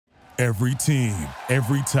Every team,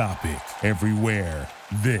 every topic, everywhere.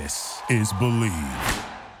 This is Believe.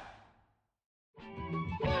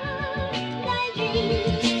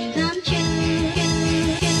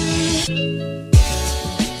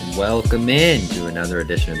 Welcome in to another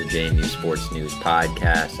edition of the JMU Sports News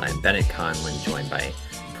Podcast. I'm Bennett Conlin, joined by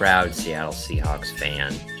proud Seattle Seahawks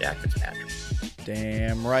fan, Jack Fitzpatrick.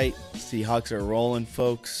 Damn right. Seahawks are rolling,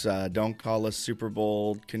 folks. Don't call us Super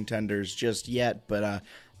Bowl contenders just yet, but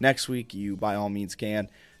next week you by all means can.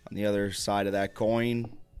 On the other side of that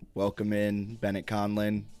coin, welcome in Bennett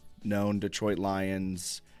Conlin, known Detroit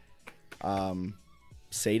Lions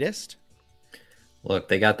sadist. Look,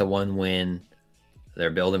 they got the one win. They're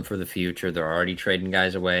building for the future. They're already trading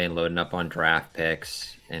guys away and loading up on draft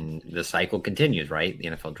picks. And the cycle continues, right? The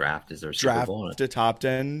NFL draft is their Super Bowl. Draft to top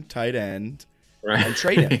 10 tight end, right? And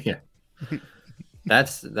trade him. Yeah.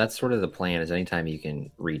 That's sort of the plan, is anytime you can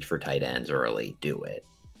reach for tight ends early, do it.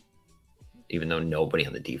 Even though nobody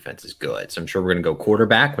on the defense is good. So I'm sure we're going to go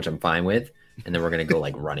quarterback, which I'm fine with. And then we're going to go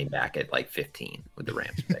like running back at like 15 with the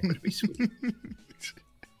Rams pick, which would be sweet.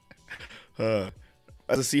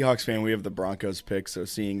 As a Seahawks fan, we have the Broncos pick, so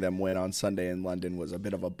seeing them win on Sunday in London was a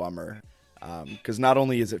bit of a bummer. Because not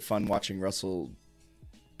only is it fun watching Russell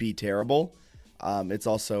be terrible, it's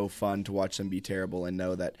also fun to watch them be terrible and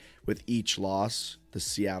know that with each loss, the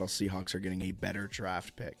Seattle Seahawks are getting a better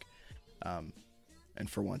draft pick. And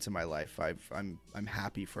for once in my life, I'm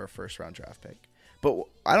happy for a first-round draft pick. But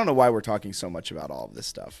I don't know why we're talking so much about all of this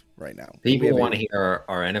stuff right now. People want to hear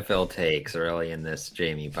our NFL takes early in this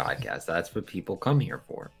Jamie podcast. That's what people come here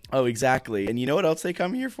for. Oh, exactly. And you know what else they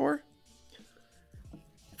come here for?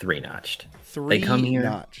 Three-notched. They come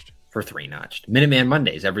here for three-notched. Minuteman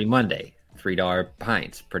Mondays every Monday. $3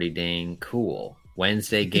 pints. Pretty dang cool.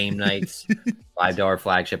 Wednesday game nights. $5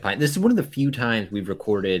 flagship pint. This is one of the few times we've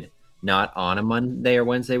recorded not on a Monday or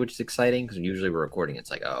Wednesday, which is exciting because usually we're recording. It's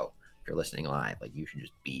like, oh, if you're listening live, like you should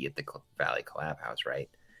just be at the Valley Collab House, right?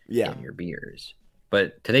 Yeah. Getting your beers.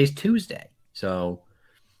 But today's Tuesday, so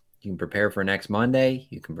you can prepare for next Monday.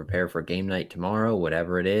 You can prepare for game night tomorrow,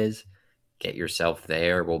 whatever it is. Get yourself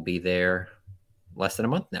there. We'll be there less than a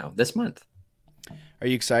month now, this month. Are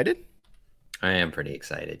you excited? I am pretty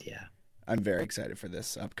excited, yeah. I'm very excited for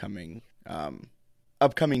this upcoming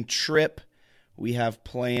trip we have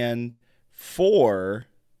planned for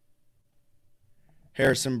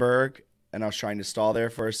Harrisonburg, and I was trying to stall there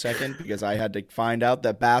for a second because I had to find out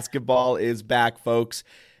that basketball is back, folks,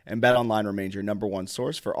 and BetOnline remains your number one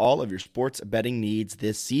source for all of your sports betting needs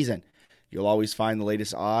this season. You'll always find the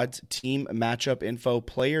latest odds, team matchup info,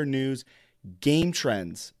 player news, game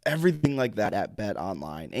trends, everything like that at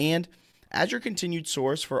BetOnline. And as your continued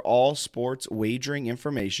source for all sports wagering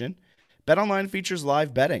information, BetOnline features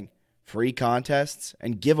live betting, free contests,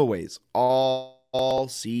 and giveaways all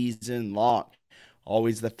season long.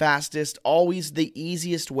 Always the fastest, always the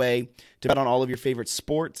easiest way to bet on all of your favorite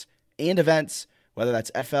sports and events, whether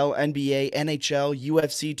that's FL, NBA, NHL,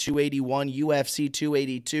 UFC 281, UFC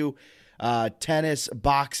 282, tennis,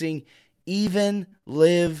 boxing, even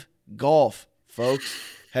live golf. Folks,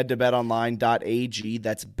 head to betonline.ag.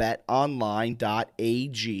 That's betonline.ag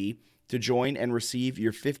to join and receive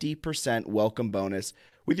your 50% welcome bonus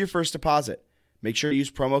with your first deposit. Make sure to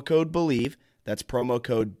use promo code BELIEVE. That's promo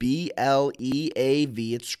code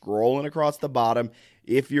BLEAV. It's scrolling across the bottom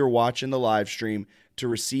if you're watching the live stream to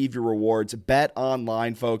receive your rewards. Bet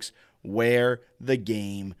online, folks, where the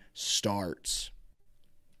game starts.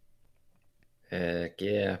 Heck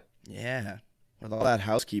yeah. Yeah. With all that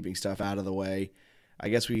housekeeping stuff out of the way, I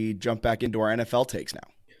guess we jump back into our NFL takes now.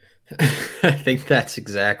 I think that's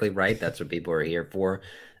exactly right. That's what people are here for.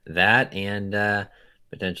 That and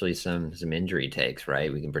potentially some injury takes,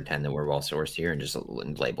 right? We can pretend that we're well sourced here and just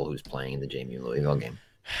label who's playing in the JMU Louisville game.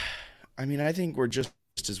 I mean, I think we're just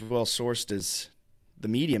as well sourced as the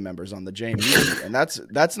media members on the JMU, and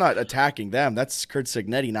that's not attacking them. That's Curt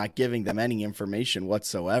Cignetti not giving them any information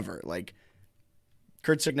whatsoever. Like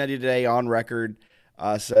Curt Cignetti today on record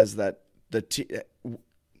says that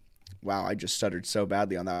wow, I just stuttered so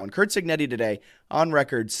badly on that one. Curt Cignetti today on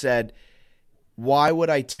record said, "Why would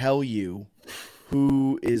I tell you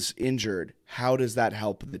who is injured? How does that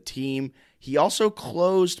help the team?" He also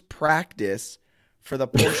closed practice for the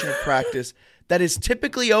portion of practice that is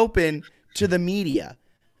typically open to the media.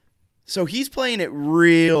 So he's playing it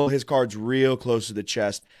his cards real close to the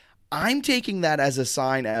chest. I'm taking that as a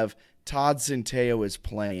sign of Todd Centeio is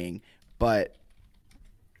playing, but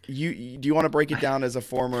do you want to break it down as a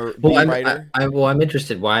former beat writer? I'm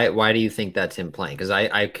interested. Why do you think that's him playing? Because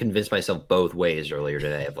I convinced myself both ways earlier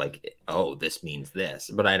today of like, oh, this means this,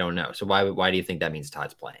 but I don't know. So why do you think that means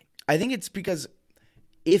Todd's playing? I think it's because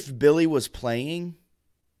if Billy was playing,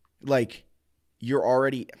 like, you're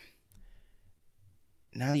already –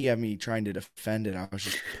 now you have me trying to defend it. I was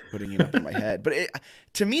just putting it up in my head. But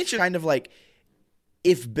to me, it's just kind of like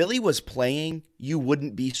if Billy was playing, you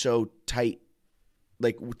wouldn't be so tight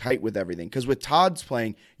with everything. Because with Todd's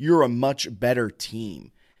playing, you're a much better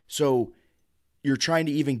team. So you're trying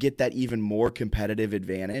to even get that even more competitive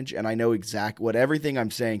advantage. And I know exactly what everything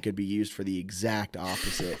I'm saying could be used for the exact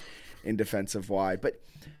opposite in defensive wide. But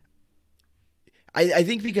I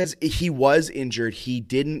think because he was injured, he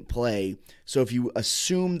didn't play. So if you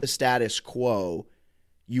assume the status quo,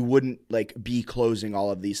 you wouldn't be closing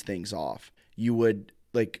all of these things off. You would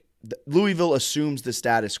Louisville assumes the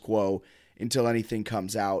status quo until anything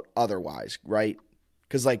comes out otherwise, right?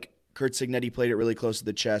 Because Curt Cignetti played it really close to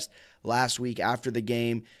the chest last week after the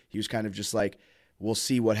game. He was kind of just we'll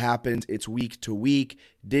see what happens. It's week to week.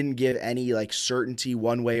 Didn't give any certainty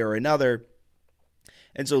one way or another.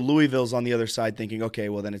 And so Louisville's on the other side thinking, okay,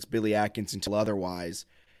 well then it's Billy Atkins until otherwise.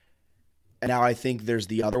 And now I think there's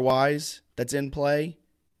the otherwise that's in play.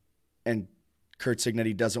 And Curt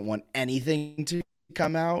Cignetti doesn't want anything to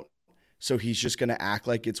come out. So he's just going to act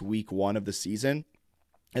like it's week 1 of the season.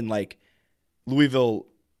 And Louisville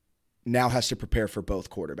now has to prepare for both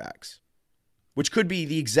quarterbacks, which could be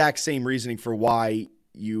the exact same reasoning for why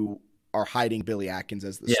you are hiding Billy Atkins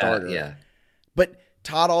as the starter. Yeah. But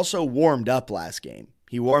Todd also warmed up last game.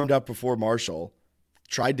 He warmed up before Marshall,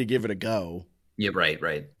 tried to give it a go. Yeah,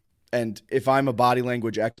 right. And if I'm a body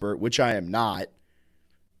language expert, which I am not,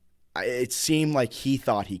 it seemed like he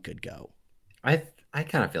thought he could go. I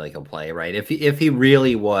kind of feel like he'll play, right? If he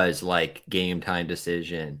really was game time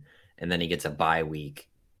decision, and then he gets a bye week,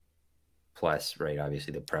 plus, right,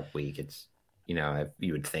 obviously the prep week, it's,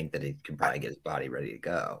 you would think that he could probably get his body ready to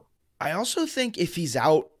go. I also think if he's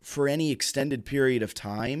out for any extended period of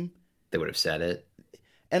time, they would have said it.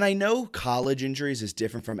 And I know college injuries is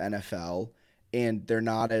different from NFL, and they're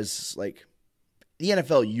not as the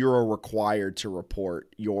NFL, you're required to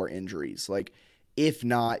report your injuries. If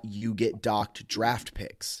not, you get docked draft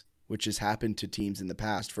picks, which has happened to teams in the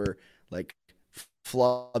past for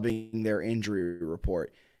flubbing their injury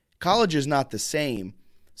report. College is not the same.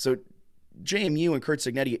 So JMU and Curt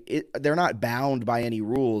Cignetti, they're not bound by any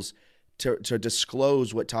rules to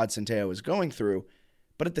disclose what Todd Centeio is going through.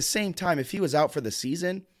 But at the same time, if he was out for the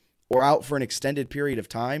season or out for an extended period of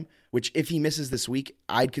time, which if he misses this week,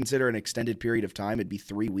 I'd consider an extended period of time. It'd be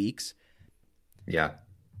 3 weeks. Yeah.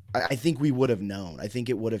 I think we would have known. I think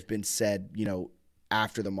it would have been said,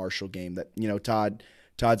 after the Marshall game that,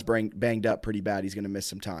 Todd's banged up pretty bad. He's going to miss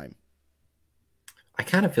some time. I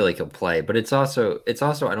kind of feel like he'll play, but it's also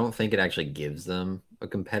I don't think it actually gives them a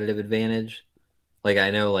competitive advantage.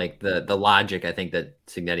 I know the logic I think that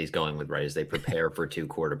Cignetti's going with, right, is they prepare for 2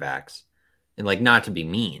 quarterbacks. And not to be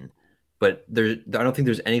mean, but I don't think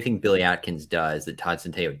there's anything Billy Atkins does that Todd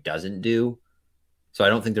Centeio doesn't do. So I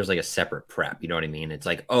don't think there's a separate prep. You know what I mean? It's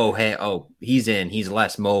he's in, he's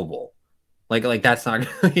less mobile. That's not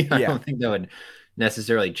I don't think that would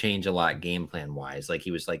necessarily change a lot game plan wise.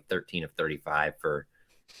 He was 13 of 35 for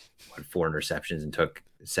 4 interceptions and took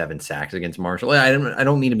 7 sacks against Marshall. I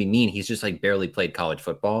don't mean to be mean. He's just barely played college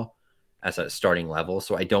football as a starting level.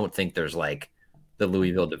 So I don't think there's the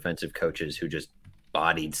Louisville defensive coaches who just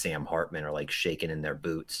bodied Sam Hartman are shaking in their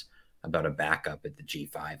boots about a backup at the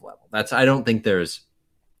G5 level. I don't think there's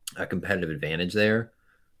a competitive advantage there.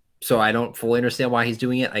 So I don't fully understand why he's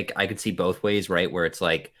doing it. I could see both ways, right? Where it's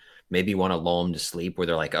maybe you want to lull him to sleep, where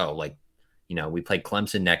they're we played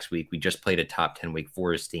Clemson next week. We just played a top 10 Wake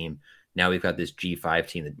Forest team. Now we've got this G5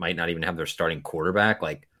 team that might not even have their starting quarterback.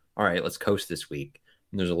 All right, let's coast this week.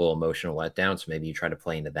 And there's a little emotional letdown. So maybe you try to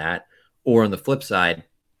play into that. Or on the flip side,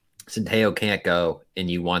 Centeio can't go and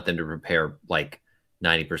you want them to prepare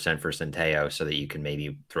 90% for Centeio so that you can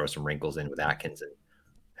maybe throw some wrinkles in with Atkins and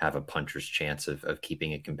have a puncher's chance of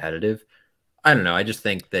keeping it competitive. I don't know. I just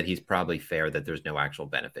think that he's probably fair that there's no actual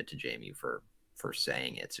benefit to JMU for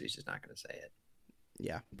saying it. So he's just not going to say it.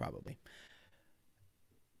 Yeah, probably.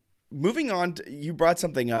 Moving on, you brought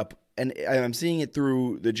something up, and I'm seeing it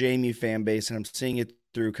through the JMU fan base, and I'm seeing it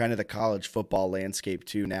through kind of the college football landscape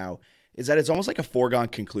too now, is that it's almost like a foregone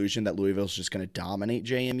conclusion that Louisville's just going to dominate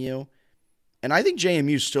JMU. And I think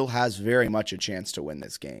JMU still has very much a chance to win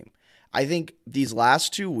this game. I think these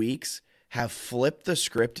last 2 weeks have flipped the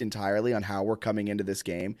script entirely on how we're coming into this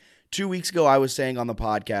game. 2 weeks ago, I was saying on the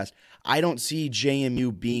podcast, I don't see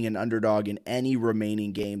JMU being an underdog in any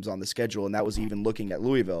remaining games on the schedule, and that was even looking at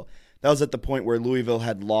Louisville. That was at the point where Louisville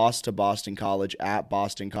had lost to Boston College at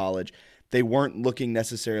Boston College. They weren't looking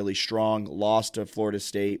necessarily strong, lost to Florida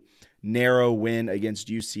State. narrow win against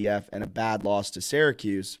UCF and a bad loss to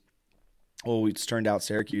Syracuse. Well, it's turned out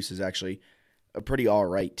Syracuse is actually a pretty all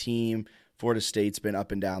right team. Florida State's been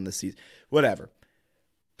up and down this season. Whatever.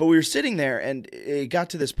 But we were sitting there, and it got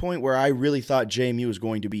to this point where I really thought JMU was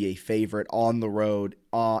going to be a favorite on the road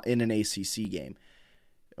in an ACC game.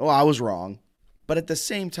 Well, I was wrong. But at the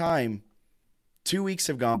same time, 2 weeks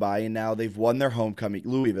have gone by, and now they've won their homecoming.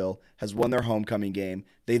 Louisville has won their homecoming game.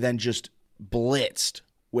 They then just blitzed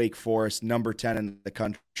Wake Forest, number 10 in the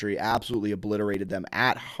country, absolutely obliterated them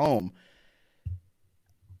at home.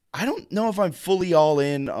 I don't know if I'm fully all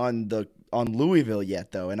in on Louisville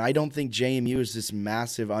yet, though, and I don't think JMU is this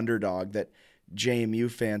massive underdog that JMU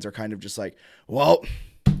fans are kind of just like, well,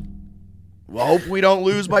 hope we don't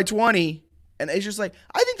lose by 20. And it's just like,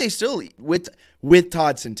 I think they still, with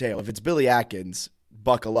Todd Centeio, if it's Billy Atkins,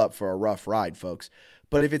 buckle up for a rough ride, folks.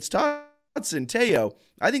 But if it's Todd Centeio,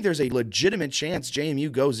 I think there's a legitimate chance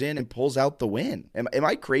JMU goes in and pulls out the win. Am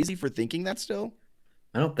I crazy for thinking that still?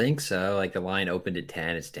 I don't think so. Like the line opened at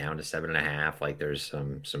 10, it's down to 7.5. Like there's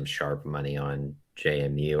some sharp money on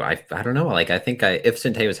JMU. I don't know. Like I think if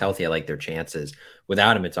Centeio is healthy, I like their chances.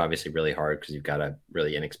 Without him, it's obviously really hard because you've got a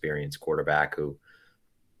really inexperienced quarterback who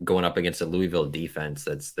going up against a Louisville defense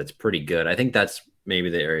that's pretty good. I think that's maybe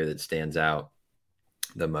the area that stands out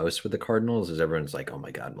the most with the Cardinals is everyone's like, oh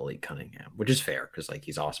my God, Malik Cunningham, which is fair because like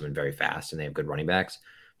he's awesome and very fast and they have good running backs.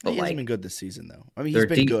 But he hasn't been good this season, though. I mean, he's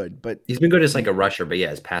been good, but he's been good as like a rusher. But yeah,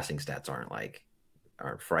 his passing stats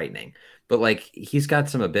aren't frightening. But like he's got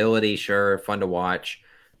some ability, sure, fun to watch.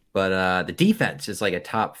 But the defense is like a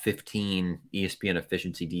top 15 ESPN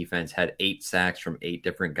efficiency defense. Had 8 sacks from 8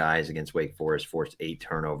 different guys against Wake Forest, forced 8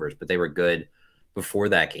 turnovers. But they were good before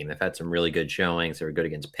that game. They've had some really good showings. They were good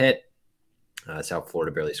against Pitt. South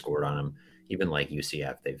Florida barely scored on them. Even like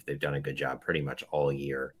UCF, they've done a good job pretty much all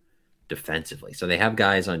year defensively. So they have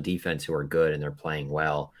guys on defense who are good and they're playing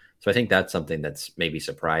well. So I think that's something that's maybe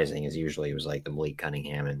surprising is usually it was like the Malik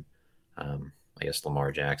Cunningham and I guess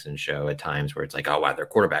Lamar Jackson show at times where it's like, oh wow, their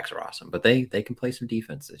quarterbacks are awesome, but they can play some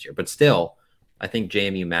defense this year. But still, I think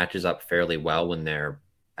JMU matches up fairly well when they're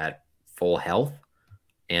at full health.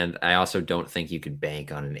 And I also don't think you could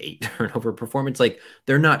bank on an 8 turnover performance. Like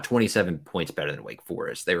they're not 27 points better than Wake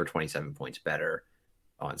Forest. They were 27 points better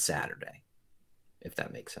on Saturday, if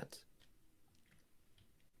that makes sense.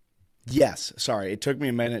 Yes, sorry. It took me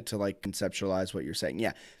a minute to like conceptualize what you're saying.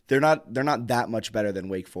 Yeah, they're not that much better than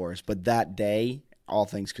Wake Forest, but that day, all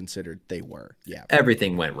things considered, they were. Yeah,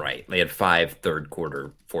 everything went right. They had 5 third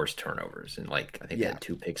quarter forced turnovers, and like I think they had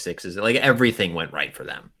 2 pick sixes. Like everything went right for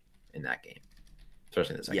them in that game,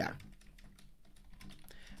 especially in the second.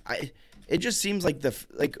 Yeah, it just seems like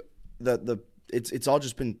it's all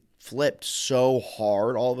just been flipped so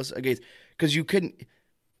hard all of us against because you couldn't.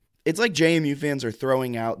 It's like JMU fans are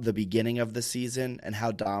throwing out the beginning of the season and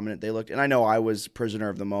how dominant they looked. And I know I was prisoner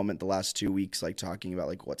of the moment the last 2 weeks, like talking about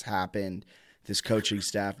like what's happened. This coaching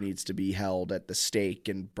staff needs to be held at the stake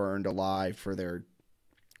and burned alive for their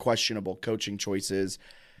questionable coaching choices.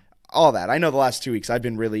 All that. I know the last 2 weeks I've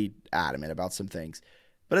been really adamant about some things.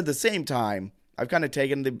 But at the same time, I've kind of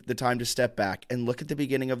taken the time to step back and look at the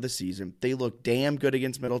beginning of the season. They looked damn good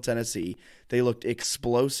against Middle Tennessee. They looked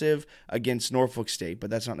explosive against Norfolk State, but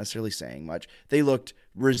that's not necessarily saying much. They looked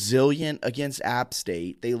resilient against App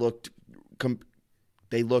State. They looked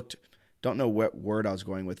don't know what word I was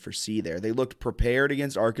going with for C there. They looked prepared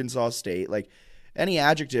against Arkansas State. Like any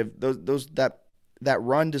adjective, that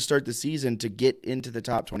run to start the season to get into the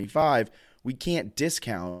top 25, we can't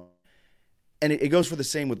discount. And it goes for the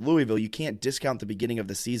same with Louisville. You can't discount the beginning of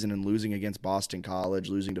the season and losing against Boston College,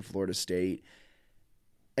 losing to Florida State,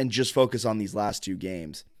 and just focus on these last 2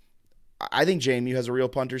 games. I think JMU has a real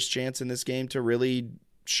punter's chance in this game to really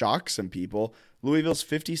shock some people. Louisville's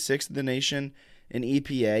 56th in the nation in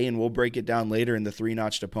EPA, and we'll break it down later in the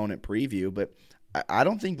 3-notched opponent preview. But I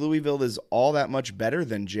don't think Louisville is all that much better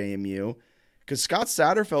than JMU because Scott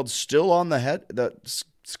Satterfield's still on the head.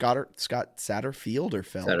 Scott Satterfield or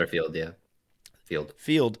Feld? Satterfield, yeah.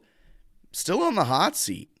 Field still on the hot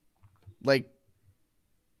seat. Like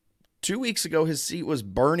 2 weeks ago, his seat was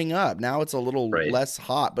burning up. Now it's a little less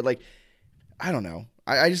hot, but like, I don't know.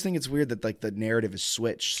 I just think it's weird that like the narrative is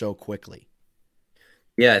switched so quickly.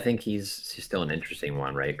 Yeah, I think he's still an interesting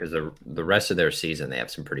one, right? Because the rest of their season, they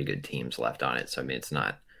have some pretty good teams left on it. So, I mean, it's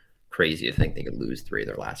not crazy to think they could lose 3 of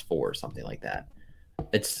their last 4 or something like that.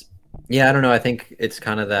 Yeah, I don't know. I think it's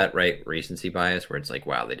kind of that recency bias where it's like,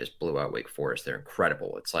 wow, they just blew out Wake Forest. They're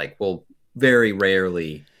incredible. It's like, well, very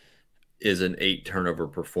rarely is an 8 turnover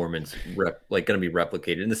performance going to be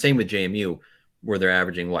replicated. And the same with JMU, where they're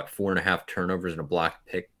averaging 4.5 turnovers and a block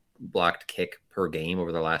pick blocked kick per game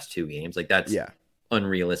over the last 2 games. Like that's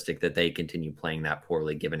unrealistic that they continue playing that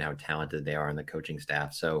poorly given how talented they are on the coaching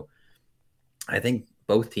staff. So I think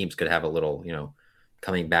both teams could have a little,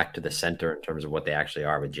 coming back to the center in terms of what they actually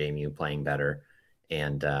are, with JMU playing better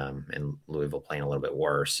and Louisville playing a little bit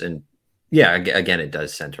worse. And yeah, again, it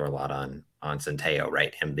does center a lot on Centeio,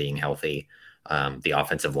 right? Him being healthy, the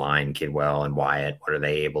offensive line, Kidwell and Wyatt, what are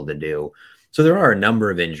they able to do? So there are a number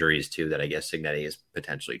of injuries too that I guess Cignetti is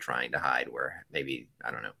potentially trying to hide, where maybe,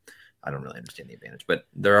 I don't know. I don't really understand the advantage, but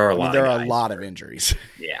there are a lot of injuries.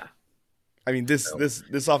 Yeah. I mean, this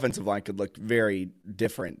offensive line could look very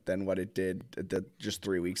different than what it did just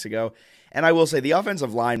 3 weeks ago. And I will say the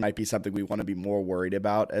offensive line might be something we want to be more worried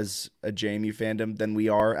about as a JMU fandom than we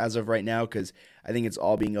are as of right now, because I think it's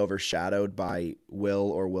all being overshadowed by will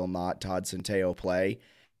or will not Todd Centeio play.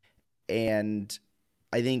 And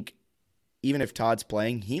I think even if Todd's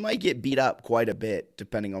playing, he might get beat up quite a bit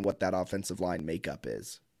depending on what that offensive line makeup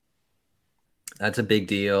is. That's a big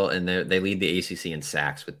deal, and they lead the ACC in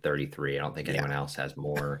sacks with 33. I don't think anyone else has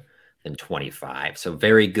more than 25. So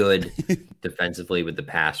very good defensively with the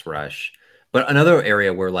pass rush. But another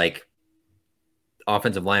area where, like,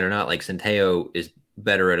 offensive line or not, like, Centeio is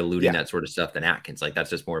better at eluding that sort of stuff than Atkins. Like, that's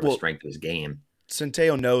just more of a strength of his game.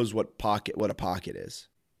 Centeio knows what a pocket is.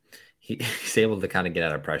 He's able to kind of get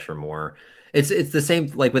out of pressure more. It's the same,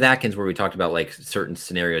 like, with Atkins, where we talked about, like, certain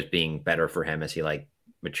scenarios being better for him as he, like,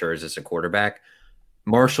 matures as a quarterback.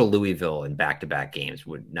 Marshall Louisville in back-to-back games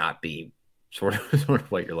would not be sort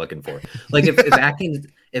of what you're looking for. Like if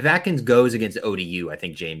Atkins goes against ODU, I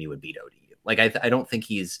think JMU would beat ODU. Like I don't think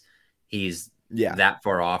he's that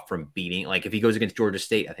far off from beating. Like if he goes against Georgia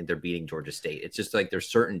State, I think they're beating Georgia State. It's just like there's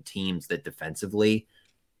certain teams that defensively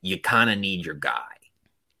you kind of need your guy.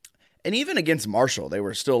 And even against Marshall, they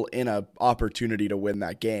were still in a opportunity to win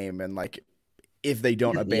that game. And like if they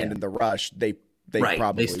don't abandon the rush, they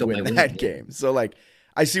probably still win that game. So, like,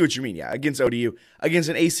 I see what you mean. Yeah, against ODU, against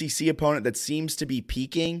an ACC opponent that seems to be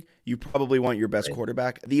peaking, you probably want your best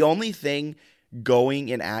quarterback. The only thing going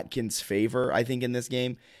in Atkins' favor, I think, in this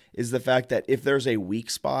game is the fact that if there's a weak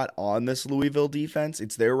spot on this Louisville defense,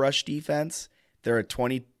 it's their rush defense. They're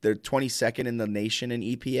 22nd in the nation in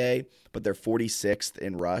EPA, but they're 46th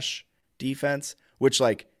in rush defense, which,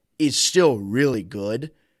 like, is still really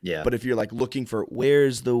good. Yeah. But if you're, like, looking for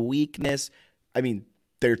where's the weakness, I mean,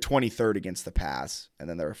 they're 23rd against the pass, and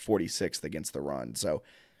then they're 46th against the run. So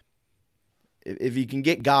if you can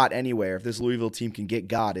get got anywhere, if this Louisville team can get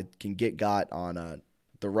got, it can get got on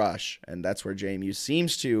the rush, and that's where JMU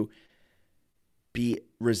seems to be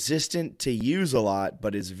resistant to use a lot,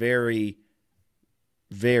 but is very,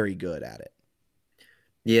 very good at it.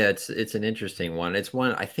 Yeah, it's an interesting one. It's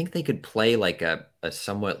one I think they could play like a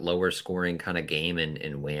somewhat lower scoring kind of game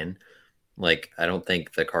and win. Like, I don't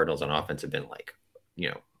think the Cardinals on offense have been like,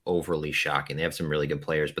 overly shocking. They have some really good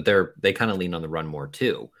players, but they kind of lean on the run more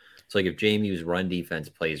too. So like if JMU's run defense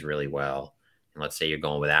plays really well, and let's say you're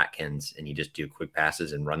going with Atkins and you just do quick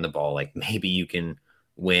passes and run the ball, like maybe you can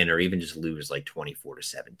win or even just lose like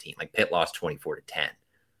 24-17. Like Pitt lost 24-10.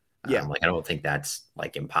 Yeah. Like I don't think that's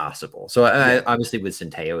like impossible. So I, obviously with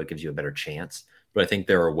Centeio, it gives you a better chance, but I think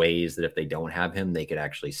there are ways that if they don't have him, they could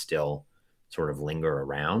actually still sort of linger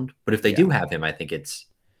around. But if they do have him, I think I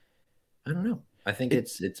don't know. I think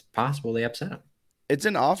it's possible they upset him. It's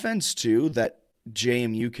an offense too that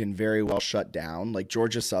JMU can very well shut down. Like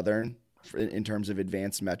Georgia Southern, in terms of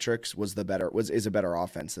advanced metrics, is a better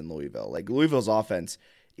offense than Louisville. Like Louisville's offense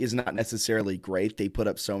is not necessarily great. They put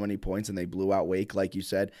up so many points and they blew out Wake, like you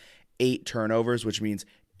said. 8 turnovers, which means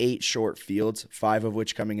 8 short fields, 5 of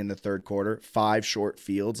which coming in the third quarter. 5 short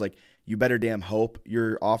fields. Like, you better damn hope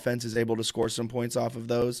your offense is able to score some points off of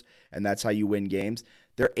those, and that's how you win games.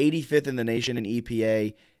 They're 85th in the nation in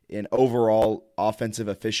EPA in overall offensive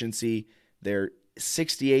efficiency. They're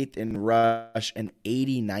 68th in rush and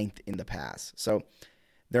 89th in the pass. So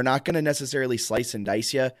they're not going to necessarily slice and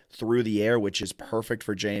dice you through the air, which is perfect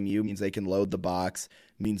for JMU. Means they can load the box,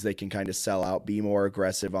 means they can kind of sell out, be more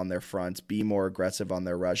aggressive on their fronts, be more aggressive on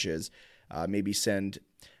their rushes, maybe send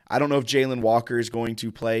 – I don't know if Jalen Walker is going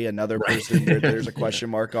to play, another person there's a question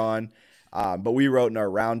mark on. But we wrote in our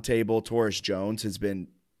roundtable, Taurus Jones has been,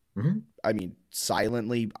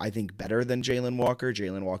 silently, I think, better than Jalen Walker.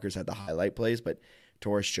 Jalen Walker's had the highlight plays, but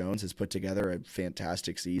Taurus Jones has put together a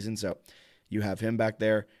fantastic season. So you have him back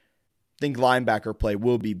there. I think linebacker play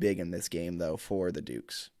will be big in this game, though, for the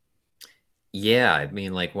Dukes. Yeah, I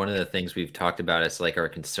mean, like one of the things we've talked about is like our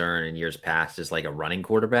concern in years past is like a running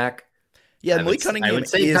quarterback. Yeah, Malik Cunningham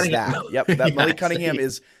is that. Yep, that Malik Cunningham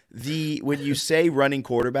is when you say running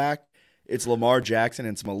quarterback, It's Lamar Jackson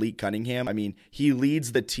and it's Malik Cunningham. I mean, he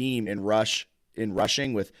leads the team in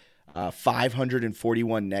rushing with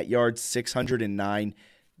 541 net yards, 609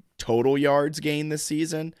 total yards gained this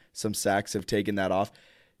season. Some sacks have taken that off.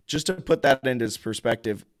 Just to put that into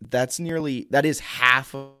perspective, that is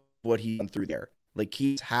half of what he's done through the air. Like,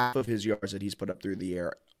 he's half of his yards that he's put up through the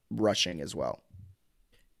air rushing as well.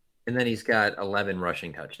 And then he's got 11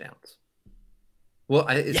 rushing touchdowns. Well,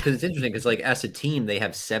 it's interesting because, like, as a team, they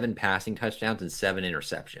have 7 passing touchdowns and 7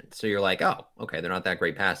 interceptions. So you're like, oh, okay, they're not that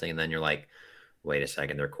great passing. And then you're like, wait a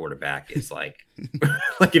second, their quarterback is like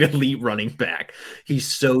like an elite running back. He's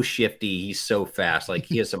so shifty. He's so fast. Like,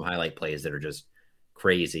 he has some highlight plays that are just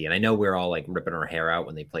crazy. And I know we're all like ripping our hair out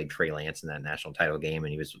when they played Trey Lance in that national title game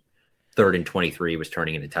and he was 3rd and 23, was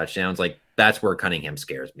turning into touchdowns. Like, that's where Cunningham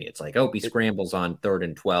scares me. It's like, oh, he scrambles on 3rd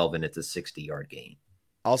and 12 and it's a 60-yard gain.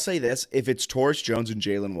 I'll say this. If it's Torres Jones and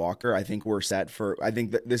Jalen Walker, I think we're set for – I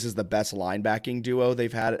think that this is the best linebacking duo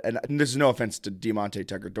they've had. And this is no offense to Diamante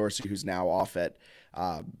Tucker-Dorsey, who's now off at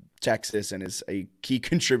Texas and is a key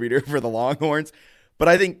contributor for the Longhorns. But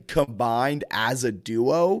I think combined as a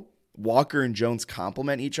duo, Walker and Jones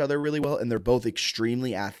complement each other really well, and they're both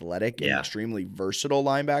extremely athletic and extremely versatile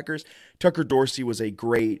linebackers. Tucker-Dorsey was a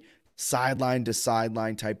great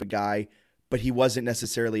sideline-to-sideline type of guy, but he wasn't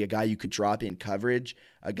necessarily a guy you could drop in coverage,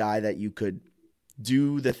 a guy that you could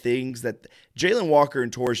do the things that Jalen Walker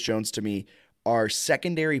and Torres Jones, to me, are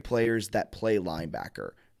secondary players that play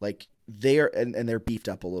linebacker. Like, they're beefed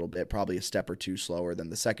up a little bit, probably a step or two slower than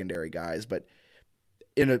the secondary guys, but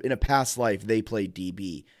in a past life, they played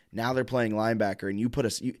DB. Now they're playing linebacker,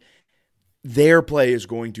 and their play is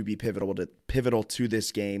going to be pivotal to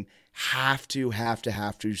this game. Have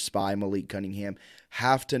to spy Malik Cunningham.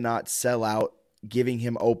 Have to not sell out giving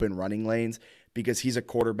him open running lanes, because he's a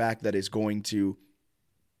quarterback that is going to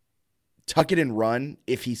tuck it and run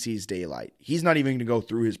if he sees daylight. He's not even going to go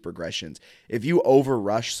through his progressions. If you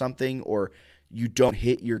overrush something or you don't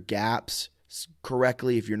hit your gaps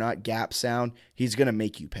correctly, if you're not gap sound, he's going to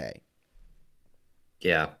make you pay.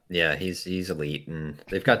 Yeah, he's elite, and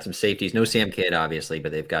they've got some safeties. No Sam Kidd, obviously,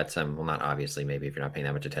 but they've got some. Well, not obviously, maybe if you're not paying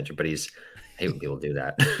that much attention, but I hate when people do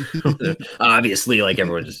that. Obviously, like,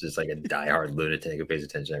 everyone's just like a diehard lunatic who pays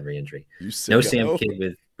attention to every injury. No Sam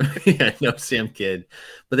Kidd no Sam Kidd,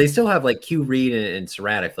 but they still have like Q Reed and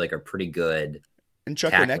Surratt. I feel like are pretty good. And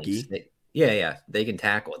Chuck Winicky. Yeah, they can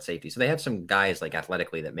tackle at safety. So they have some guys like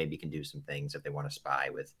athletically that maybe can do some things if they want to spy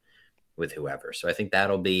with whoever. So I think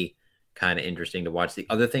that'll be kind of interesting to watch. The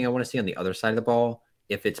other thing I want to see on the other side of the ball,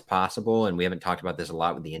 if it's possible, and we haven't talked about this a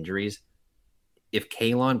lot with the injuries, if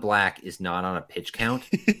Kaelon Black is not on a pitch count,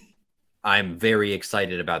 I'm very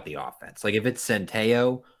excited about the offense. Like, if it's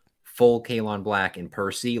Centeio, full Kaelon Black, and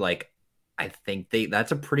Percy, like, I think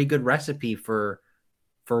that's a pretty good recipe for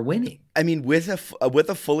winning. I mean, with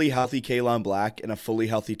a fully healthy Kaelon Black and a fully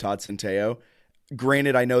healthy Todd Centeio,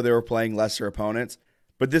 granted, I know they were playing lesser opponents,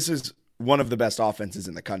 but this is one of the best offenses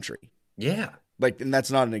in the country. Yeah. Like, and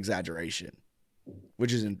that's not an exaggeration,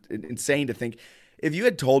 which is insane to think. If you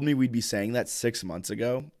had told me we'd be saying that 6 months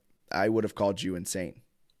ago, I would have called you insane.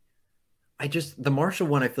 The Marshall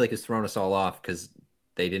one, I feel like, has thrown us all off because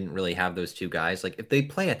they didn't really have those two guys. Like, if they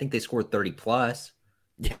play, I think they scored 30 plus.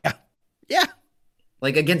 Yeah. Yeah.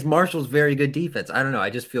 Like, against Marshall's very good defense. I don't know.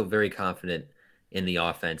 I just feel very confident in the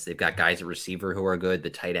offense. They've got guys at receiver who are good.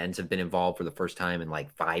 The tight ends have been involved for the first time in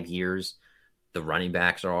like 5 years. The running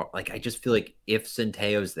backs are all like, I just feel like if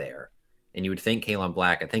Centeio's there, and you would think Kaelon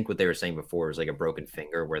Black, I think what they were saying before was like a broken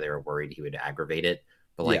finger where they were worried he would aggravate it.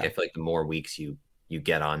 But like, I feel like the more weeks you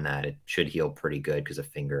get on that, it should heal pretty good, because a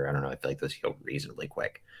finger, I don't know, I feel like those heal reasonably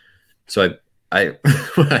quick. So I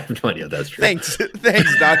have no idea if that's true. Thanks,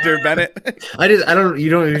 Dr. Bennett. You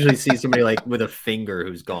don't usually see somebody like with a finger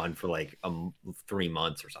who's gone for like 3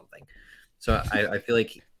 months or something. So I feel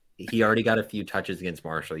like he already got a few touches against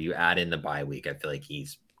Marshall. You add in the bye week, I feel like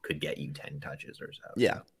could get you 10 touches or so.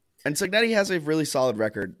 Yeah. And Cignetti has a really solid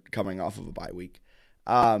record coming off of a bye week.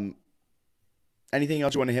 Anything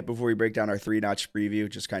else you want to hit before we break down our 3-notch preview,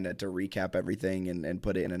 just kind of to recap everything and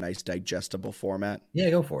put it in a nice digestible format?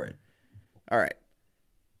 Yeah, go for it. All right.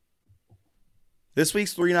 This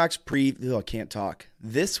week's 3-notch preview. I can't talk.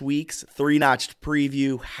 This week's 3-notch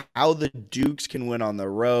preview, how the Dukes can win on the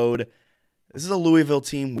road. This is a Louisville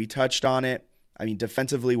team. We touched on it. I mean,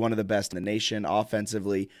 defensively, one of the best in the nation.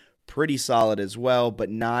 Offensively, pretty solid as well, but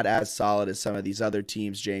not as solid as some of these other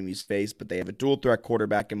teams Jamie's faced. But they have a dual threat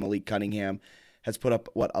quarterback in Malik Cunningham. Has put up,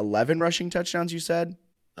 11 rushing touchdowns, you said?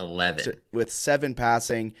 11. With 7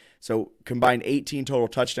 passing. So combined 18 total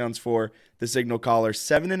touchdowns for the signal caller.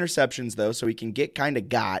 7 interceptions, though, so he can get kind of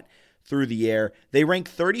got. through the air. They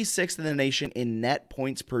rank 36th in the nation in net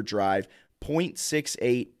points per drive,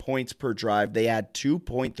 0.68 points per drive. They add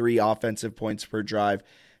 2.3 offensive points per drive,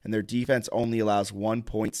 and their defense only allows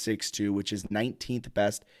 1.62, which is 19th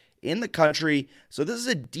best in the country. So this is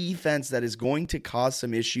a defense that is going to cause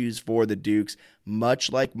some issues for the Dukes,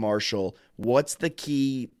 much like Marshall. What's the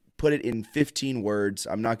key? Put it in 15 words.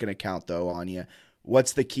 I'm not going to count, though, on you.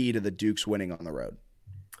 What's the key to the Dukes winning on the road?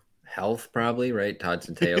 Health, probably, right? Todd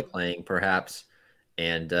Centeio playing, perhaps,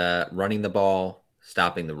 and running the ball,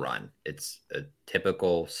 stopping the run. It's a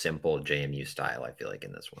typical, simple JMU style, I feel like,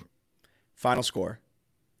 in this one. Final score?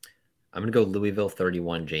 I'm going to go Louisville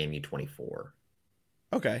 31, JMU 24.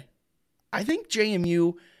 Okay. I think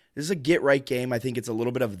JMU, this is a get-right game. I think it's a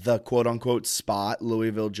little bit of the quote-unquote spot.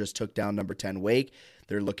 Louisville just took down number 10 Wake.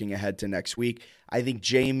 They're looking ahead to next week. I think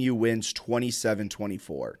JMU wins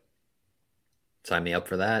 27-24. Sign me up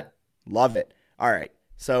for that. Love it. All right.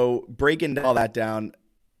 So breaking all that down,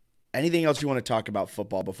 anything else you want to talk about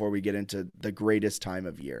football before we get into the greatest time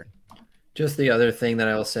of year? Just the other thing that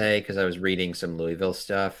I will say, because I was reading some Louisville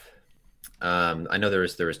stuff. I know there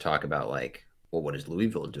was talk about like, well, what is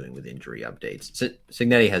Louisville doing with injury updates?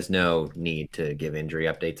 Cignetti has no need to give injury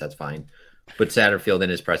updates. That's fine. But Satterfield in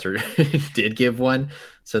his presser did give one.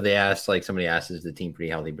 So they asked, like somebody asked, is the team pretty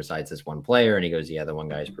healthy besides this one player? And he goes, yeah, the one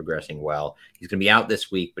guy is progressing well. He's going to be out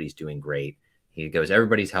this week, but he's doing great. He goes,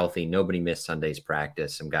 everybody's healthy. Nobody missed Sunday's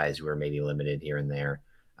practice. Some guys who are maybe limited here and there.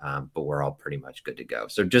 But we're all pretty much good to go.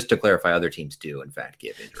 So just to clarify, other teams do, in fact,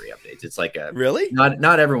 give injury updates. It's like a really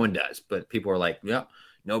not everyone does, but people are like, yeah,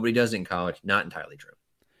 nobody does it in college. Not entirely true.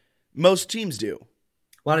 Most teams do.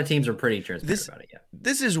 A lot of teams are pretty transparent about it. Yeah,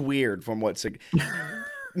 this is weird from what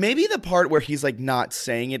maybe the part where he's like not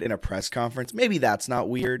saying it in a press conference. Maybe that's not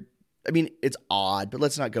weird. I mean, it's odd, but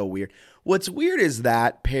let's not go weird. What's weird is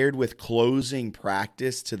that paired with closing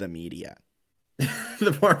practice to the media.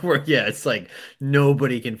 The part where, yeah, it's like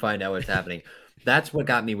nobody can find out what's happening. That's what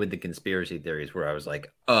got me with the conspiracy theories, where I was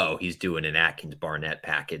like, oh, he's doing an Atkins Barnett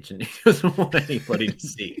package and he doesn't want anybody to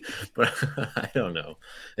see. But I don't know.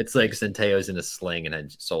 It's like Centeio's in a sling and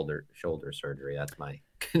had shoulder surgery. That's my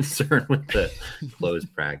concern with the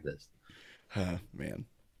closed practice. Man.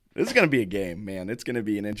 This is going to be a game, man. It's going to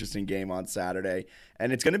be an interesting game on Saturday.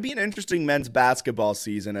 And it's going to be an interesting men's basketball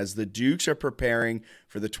season as the Dukes are preparing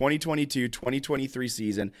for the 2022-2023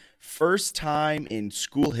 season. First time in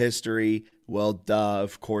school history, well, duh,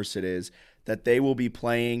 of course it is, that they will be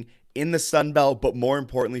playing in the Sun Belt. But more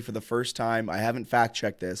importantly, for the first time, I haven't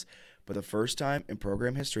fact-checked this, but the first time in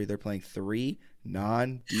program history, they're playing 3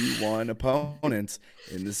 non-D1 opponents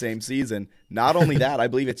in the same season. Not only that, I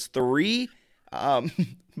believe it's 3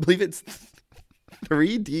 D3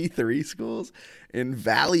 schools in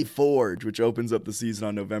Valley Forge, which opens up the season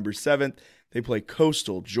on November 7th. They play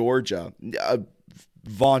Coastal, Georgia,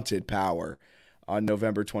 vaunted power, on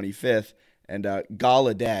November 25th, and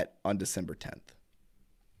Gallaudet on December 10th.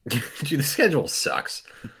 Dude, the schedule sucks.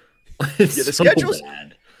 The schedule's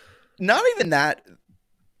bad. Not even that.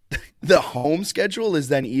 The home schedule is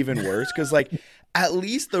then even worse because, like, at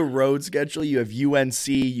least the road schedule, you have UNC,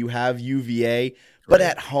 you have UVA, but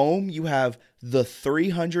at home you have the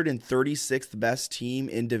 336th best team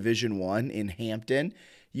in Division I in Hampton.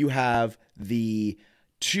 You have the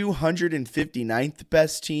 259th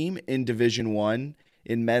best team in Division I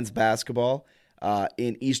in men's basketball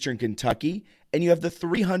in Eastern Kentucky, and you have the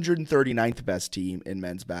 339th best team in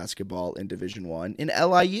men's basketball in Division I in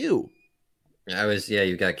LIU.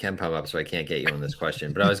 You got Ken Pop up, so I can't get you on this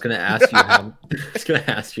question. But I was going to ask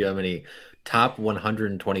you how many top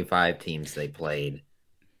 125 teams they played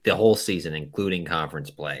the whole season, including conference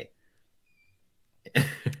play.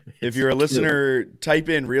 If you're a listener, type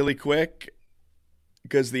in really quick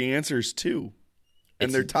because the answer is 2,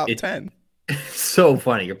 and they're top 10. It's so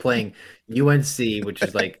funny. You're playing UNC, which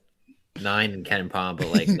is like 9 in Ken Pom, but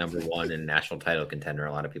like number 1 in national title contender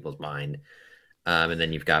in a lot of people's mind. And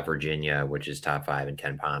then you've got Virginia, which is top 5 in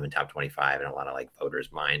Ken Pom and top 25 in a lot of like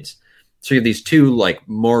voters' minds. So you have these 2 like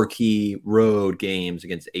marquee road games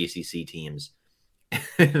against ACC teams,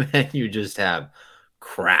 and then you just have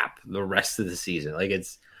crap the rest of the season. Like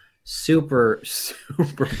it's super,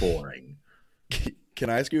 super boring. Can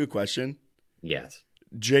I ask you a question? Yes.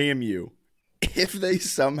 JMU, if they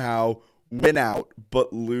somehow win out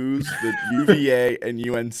but lose the UVA and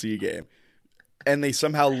UNC game, and they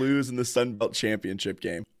somehow lose in the Sun Belt Championship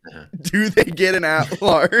game, do they get an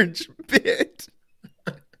at-large bid?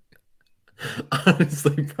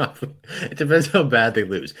 Honestly, probably. It depends how bad they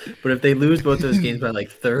lose. But if they lose both those games by like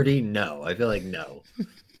 30, no. I feel like no.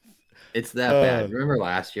 It's that bad. Remember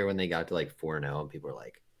last year when they got to like 4-0 and people were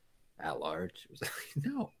like, at large? It was like,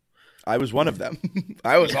 no. I was one of them.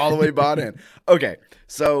 I was all the way bought in. Okay,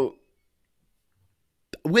 so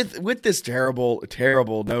with this terrible,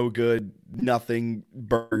 no good, nothing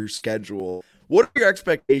burger schedule, what are your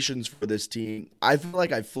expectations for this team? I feel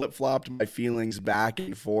like I flip-flopped my feelings back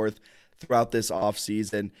and forth throughout this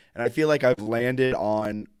offseason, and I feel like I've landed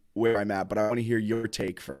on where I'm at, but I want to hear your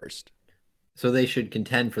take first. So they should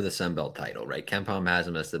contend for the Sun Belt title, right? KenPom has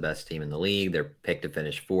them as the best team in the league. They're picked to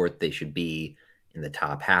finish fourth. They should be in the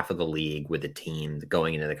top half of the league with a team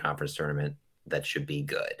going into the conference tournament that should be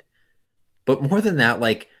good. But more than that,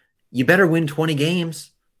 like, you better win 20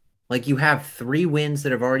 games. Like, you have 3 wins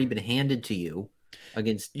that have already been handed to you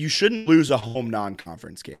against. You shouldn't lose a home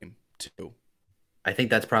non-conference game, too. I think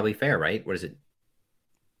that's probably fair, right? What is it?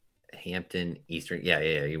 Hampton, Eastern. Yeah,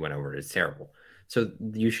 you went over it. It's terrible. So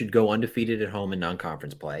you should go undefeated at home in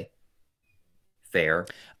non-conference play. Fair.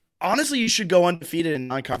 Honestly, you should go undefeated in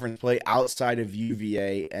non-conference play outside of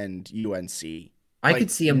UVA and UNC. I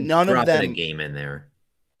could see them dropping a game in there.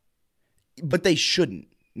 But they shouldn't.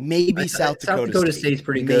 Maybe South Dakota State's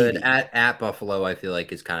pretty good. At Buffalo, I feel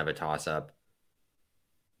like is kind of a toss-up.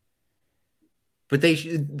 But they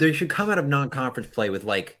should come out of non-conference play with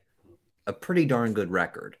like a pretty darn good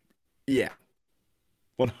record. Yeah.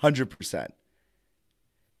 100%.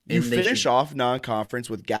 You finish off non-conference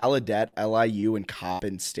with Gallaudet, LIU, and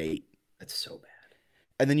Coppin State. That's so bad.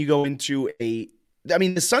 And then you go into the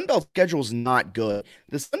Sun Belt schedule is not good.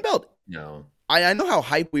 The Sun Belt, no. I know how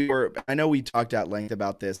hyped we were. I know we talked at length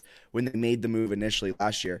about this when they made the move initially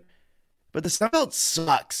last year. But the Sun Belt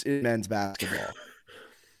sucks in men's basketball.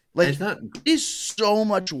 Like, it is so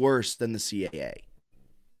much worse than the CAA.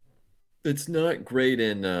 It's not great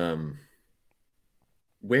in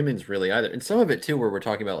women's really either. And some of it too, where we're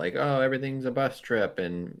talking about like, oh, everything's a bus trip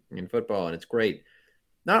in football and it's great.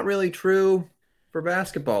 Not really true for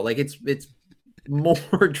basketball. Like it's more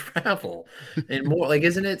travel and more like,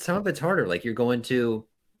 isn't it? Some of it's harder. Like you're going to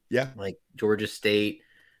like Georgia State,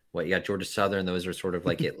 you got Georgia Southern. Those are sort of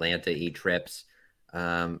like Atlanta-y trips.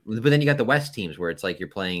 But then you got the West teams where it's like you're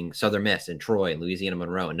playing Southern Miss and Troy and Louisiana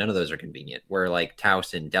Monroe, and none of those are convenient. Where like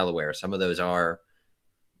Towson, Delaware, some of those are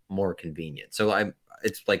more convenient. So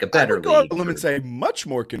it's like a better league. I would go and say much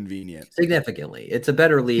more convenient. Significantly. It's a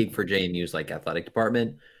better league for JMU's like athletic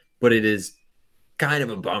department, but it is kind of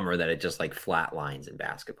a bummer that it just like flat lines in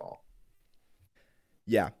basketball.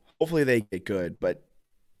 Yeah. Hopefully they get good, but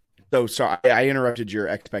sorry, I interrupted your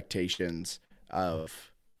expectations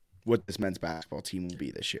of what this men's basketball team will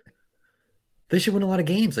be this year. They should win a lot of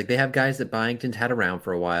games. Like they have guys that Byington's had around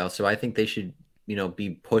for a while. So I think they should,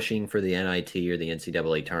 be pushing for the NIT or the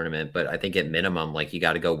NCAA tournament. But I think at minimum, like you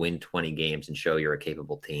got to go win 20 games and show you're a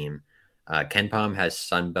capable team. KenPom has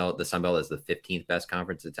Sun Belt. The Sun Belt is the 15th best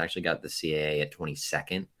conference. It's actually got the CAA at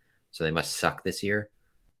 22nd. So they must suck this year.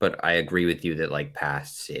 But I agree with you that like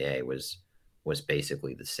past CAA was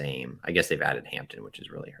basically the same. I guess they've added Hampton, which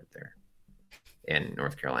has really hurt there. And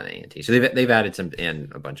North Carolina A&T. So they've added some,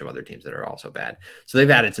 and a bunch of other teams that are also bad. So they've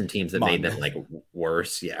added some teams that made them like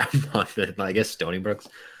worse. Yeah. I guess Stony Brook's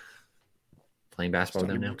playing basketball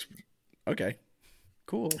with them now. Okay.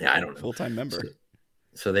 Cool. Yeah, I don't know. Full-time member.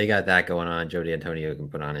 So they got that going on. Joe D'Antonio can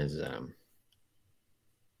put on his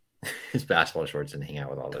basketball shorts and hang out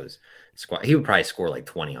with all those squad. He would probably score like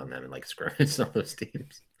 20 on them and like scrimmage some of those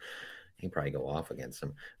teams. He'd probably go off against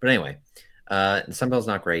them. But anyway, Sun Belt's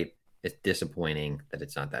not great. It's disappointing that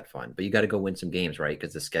it's not that fun, but you got to go win some games, right?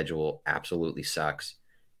 Because the schedule absolutely sucks.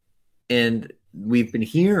 And we've been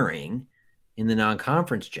hearing in the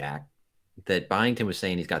non-conference, Jack, that Byington was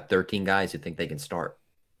saying he's got 13 guys who think they can start.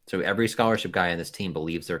 So every scholarship guy on this team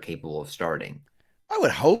believes they're capable of starting. I would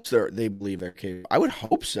hope they believe they're capable. I would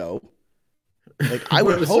hope so. Like I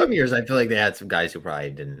would hope. Some years I feel like they had some guys who probably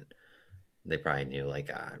didn't. They probably knew, like,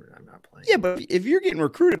 I'm not playing. Yeah, but if you're getting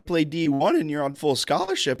recruited to play D1 and you're on full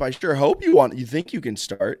scholarship, I sure hope you think you can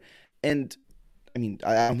start. And, I mean,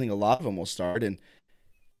 I don't think a lot of them will start. And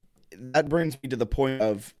that brings me to the point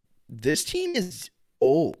of this team is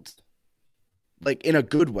old, like, in a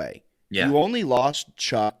good way. Yeah. You only lost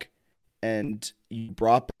Chuck and you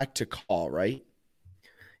brought back Takal, right?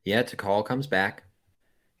 Yeah, Takal comes back.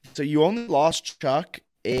 So you only lost Chuck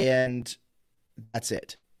and that's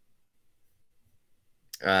it.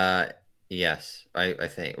 Yes, I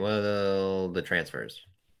think. Well, the transfers.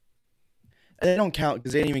 They don't count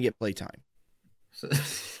because they didn't even get play time. So,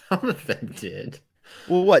 some of them did.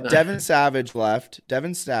 Well, what? Devin Savage left.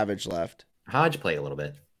 Hodge played a little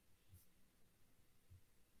bit.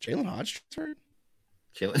 Jalen Hodge transferred?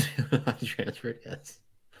 Jalen Hodge transferred, yes.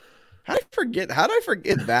 How did I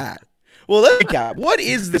forget that? Well, let me cap. What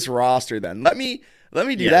is this roster then? Let me Let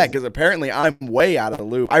me do Yes. that because apparently I'm way out of the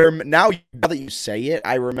loop. Now that you say it,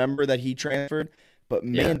 I remember that he transferred, but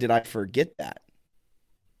man, Yeah. did I forget that.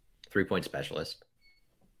 3-point specialist.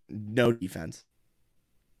 No defense.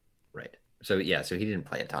 Right. So he didn't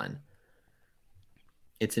play a ton.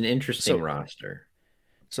 It's an interesting So- roster.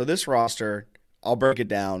 So this roster, I'll break it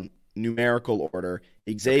down numerical order.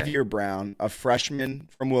 Xavier Brown, a freshman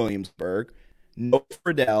from Williamsburg. Noah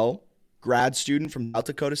Friedel, grad student from South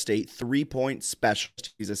Dakota State, 3-point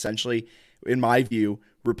specialist. He's essentially, in my view,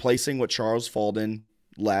 replacing what Charles Falden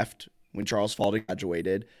left when Charles Falden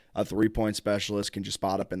graduated. A 3-point specialist can just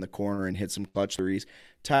spot up in the corner and hit some clutch threes.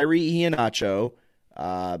 Tyree Iheanacho,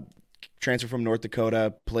 transfer from North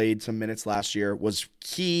Dakota, played some minutes last year, was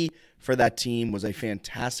key for that team, was a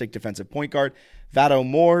fantastic defensive point guard. Vado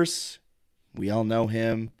Morse, we all know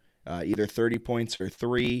him, either 30 points or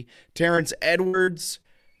 3. Terrence Edwards,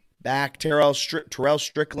 back. Terrell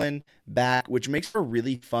Strickland, back, which makes for a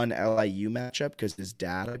really fun LIU matchup because his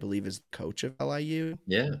dad, I believe, is the coach of LIU.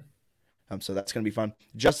 Yeah. So that's going to be fun.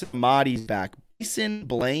 Justin Amati's back. Mason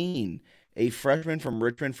Blaine, a freshman from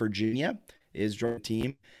Richmond, Virginia, is joining the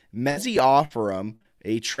team. Mezzi Offerum,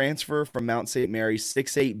 a transfer from Mount St. Mary's,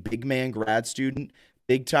 6'8", big man grad student,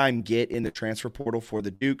 big-time get in the transfer portal for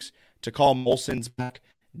the Dukes. Takal Molson's back.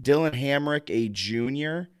 Dylan Hamrick, a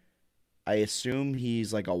junior. I assume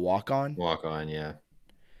he's like a walk-on. Walk on, yeah.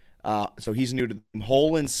 So he's new to them.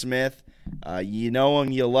 Holland Smith, you know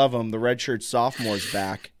him, you love him. The redshirt sophomore's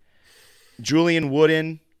back. Julian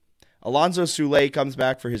Wooden. Alonzo Sule comes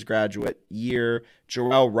back for his graduate year.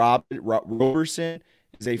 Joel Roberson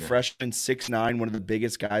is a freshman, 6'9", one of the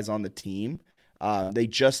biggest guys on the team. They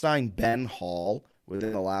just signed Ben Hall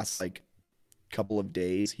within the last couple of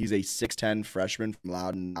days. He's a 6'10" freshman from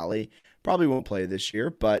Loudoun Valley. Probably won't play this year,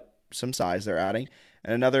 but some size they're adding.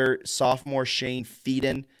 And another sophomore, Shane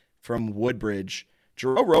Feeden from Woodbridge.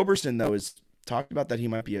 Joel Roberson, though, is talked about that he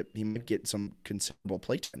might get some considerable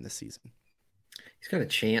play time this season. He's got a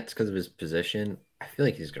chance because of his position. I feel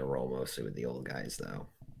like he's going to roll mostly with the old guys, though,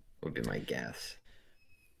 would be my guess.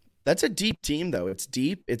 That's a deep team, though. It's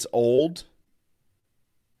deep. It's old.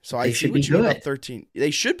 So I They see should what be you mean good. about 13.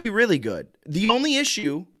 They should be really good. The only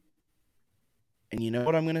issue, and you know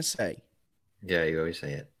what I'm going to say, Yeah, you always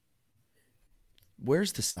say it.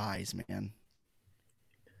 where's the size, man?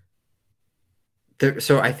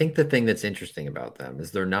 So I think the thing that's interesting about them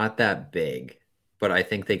is they're not that big, but I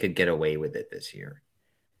think they could get away with it this year.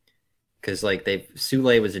 Because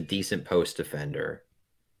Sule was a decent post defender.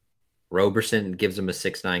 Roberson gives him a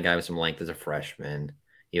 6'9" guy with some length as a freshman,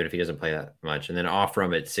 even if he doesn't play that much. And then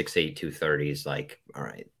Offram at 6'8", 230 is all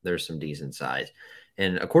right, there's some decent size.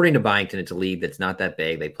 And according to Byington, it's a league that's not that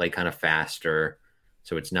big. They play kind of faster.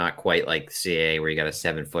 So it's not quite like CAA where you got a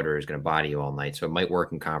 7-footer who's going to body you all night. So it might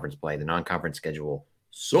work in conference play. The non-conference schedule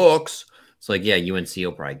sucks. It's UNC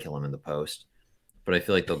will probably kill him in the post. But I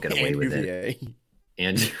feel like they'll get away with it.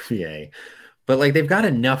 And UVA. But they've got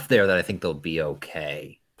enough there that I think they'll be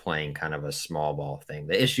okay playing kind of a small ball thing.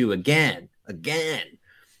 The issue again,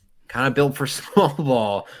 kind of built for small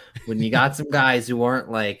ball when you got some guys who aren't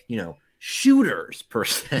shooters per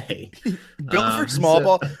se. Built for small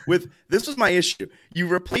ball. This was my issue.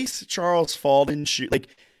 You replace Charles Falden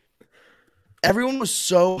everyone was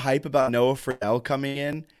so hype about Noah Friedel coming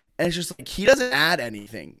in, and it's just he doesn't add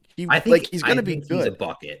anything. I think he's going to be good. He's a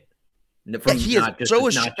bucket. He is. So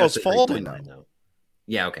is Charles Falden, though.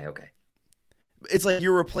 Yeah. Okay. It's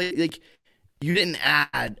you replace you didn't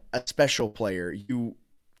add a special player. You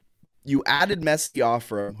added Messi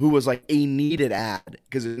Offra, who was a needed add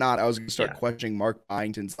because if not, I was going to start questioning Mark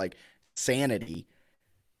Byington's sanity.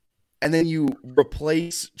 And then you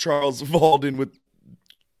replace Charles Falden with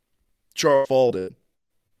Charles Falden.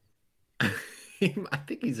 I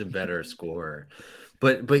think he's a better scorer.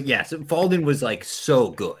 But yes, Falden was so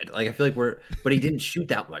good. I feel but he didn't shoot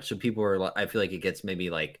that much. So people are I feel it gets maybe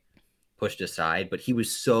pushed aside, but he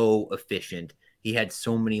was so efficient. He had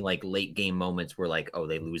so many late game moments where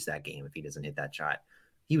they lose that game if he doesn't hit that shot.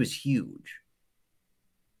 He was huge.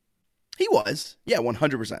 He was. Yeah,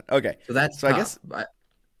 100%. Okay. So that's so tough. I guess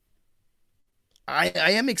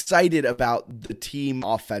I am excited about the team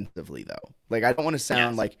offensively though. I don't want to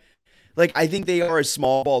sound like I think they are a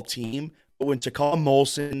small ball team, but when Takal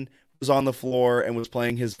Molson was on the floor and was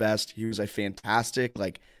playing his best, he was a fantastic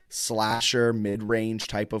slasher mid-range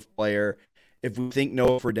type of player. If we think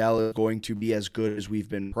Noah Friedel is going to be as good as we've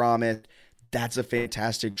been promised, that's a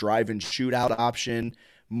fantastic drive and shootout option.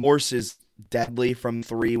 Morse is deadly from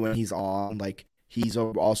 3 when he's on. He's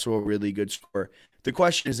also a really good scorer. The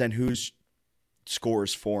question is then who's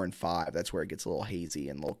scores 4 and 5. That's where it gets a little hazy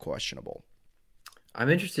and a little questionable. I'm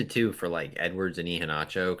interested too for like Edwards and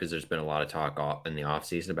Iheanacho because there's been a lot of talk in the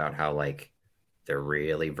offseason about how like they're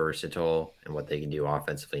really versatile and what they can do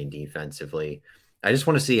offensively and defensively. I just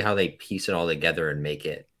want to see how they piece it all together and make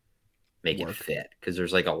it Work. fit because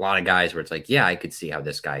there's like a lot of guys where it's like, yeah, I could see how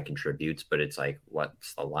this guy contributes, but it's like,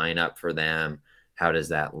 what's the lineup for them? How does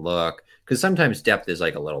that look? Because sometimes depth is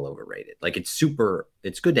like a little overrated. Like it's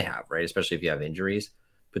good to have, right? Especially if you have injuries.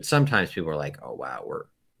 But sometimes people are like, oh wow,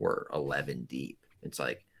 we're 11 deep. It's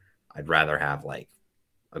like I'd rather have like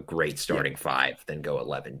a great starting five than go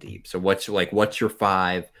 11 deep. So what's your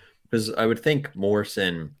five? Because I would think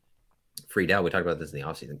Morrison, Friedel, we talked about this in the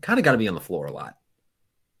offseason, kind of got to be on the floor a lot.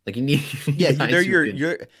 Like you need, Yeah,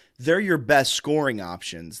 they're your best scoring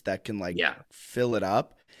options that can like fill it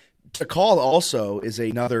up. Takal also is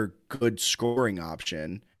another good scoring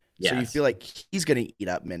option. So you feel like he's going to eat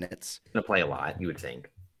up minutes. Going to play a lot, you would think.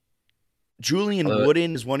 Julian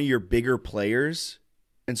Wooden is one of your bigger players.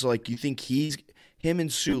 And so like you think him and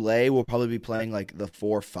Soulé will probably be playing like the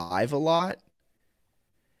 4-5 a lot.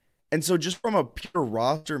 And so just from a pure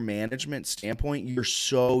roster management standpoint, you're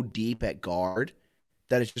so deep at guard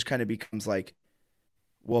that it just kind of becomes like,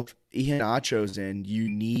 well, if Iheanacho's in, you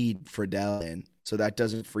need Friedel in. So that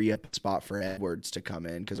doesn't free up a spot for Edwards to come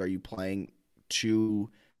in because are you playing two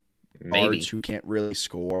guards who can't really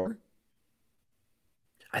score?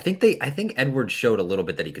 I think Edwards showed a little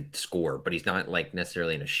bit that he could score, but he's not like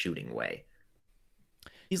necessarily in a shooting way.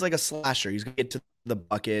 He's like a slasher. He's going to get to the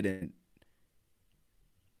bucket and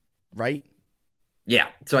right? Yeah.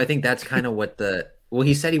 So I think that's kind of what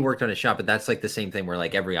he said he worked on his shot, but that's like the same thing where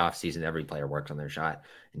like every offseason, every player works on their shot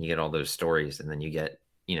and you get all those stories and then you get,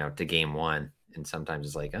 to game one. And sometimes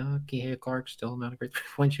it's like, oh, Kihei Clark still not a great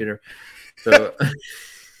three-point shooter. So,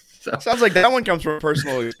 sounds like that one comes from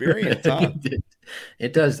personal experience, huh?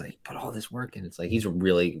 It does. Like put all this work in. It's like he's a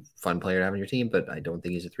really fun player to have on your team, but I don't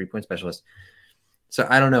think he's a three-point specialist. So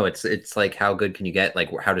I don't know. It's like how good can you get? Like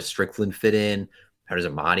how does Strickland fit in? How does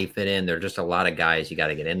Amadi fit in? There are just a lot of guys you got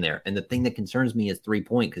to get in there. And the thing that concerns me is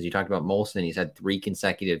 3-point because you talked about Molson. He's had 3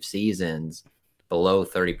 consecutive seasons below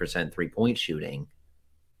 30% 3-point shooting.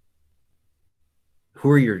 Who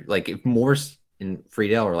are your like if Morse and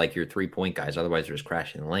Friedel are like your 3-point guys? Otherwise, they're just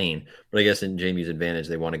crashing the lane. But I guess in Jamie's advantage,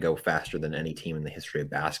 they want to go faster than any team in the history of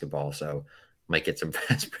basketball. So might get some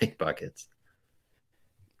fast break buckets.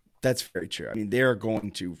 That's very true. I mean, they're going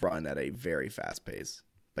to run at a very fast pace.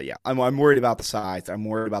 But yeah, I'm worried about the size. I'm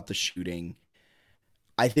worried about the shooting.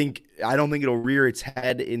 I don't think it'll rear its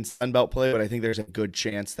head in Sunbelt play, but I think there's a good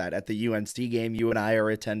chance that at the UNC game you and I are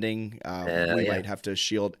attending, we might have to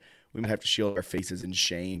shield our faces in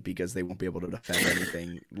shame because they won't be able to defend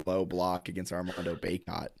anything low block against Armando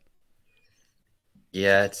Bacot.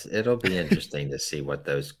 Yeah, it'll be interesting to see what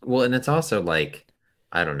those. Well, and it's also like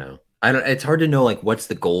I don't know. It's hard to know like what's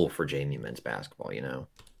the goal for Jamie men's basketball.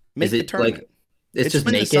 Make the tournament. Like it's just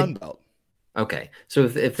make the Sun Belt. Okay, so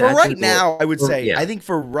if for right now, I would say I think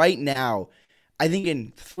for right now, I think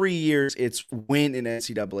in 3 years it's win an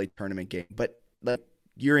NCAA tournament game. But like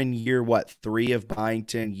you're in year 3 of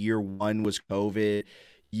Byington. Year 1 was COVID.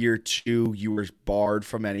 Year 2 you were barred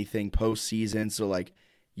from anything postseason. So like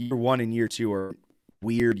year 1 and year 2 are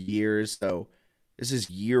weird years. So this is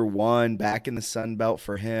year 1 back in the Sun Belt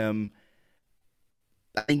for him.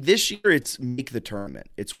 I think this year it's make the tournament.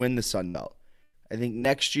 It's win the Sun Belt. I think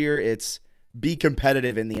next year it's be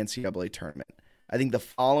competitive in the NCAA tournament. I think the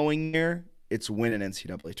following year it's win an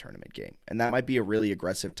NCAA tournament game. And that might be a really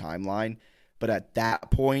aggressive timeline. But at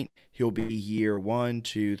that point, he'll be year 1,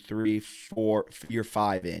 2, 3, 4, year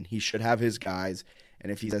 5 in. He should have his guys.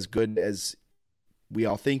 And if he's as good as we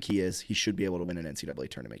all think he is, he should be able to win an NCAA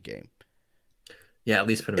tournament game. Yeah, at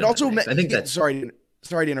least put him in also, I think that's sorry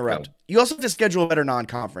to interrupt. Oh. You also have to schedule a better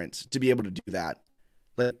non-conference to be able to do that.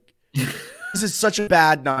 Like this is such a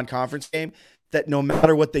bad non-conference game that no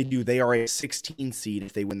matter what they do, they are a 16 seed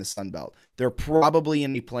if they win the Sun Belt. They're probably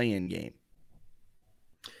in a play-in game.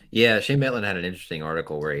 Yeah, Shane Maitland had an interesting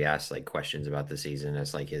article where he asked like questions about the season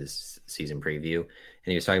as like his season preview, and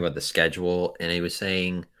he was talking about the schedule, and he was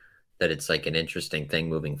saying that it's like an interesting thing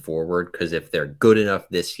moving forward because if they're good enough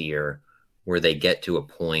this year where they get to a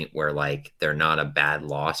point where like they're not a bad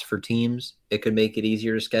loss for teams, it could make it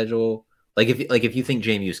easier to schedule. Like if you think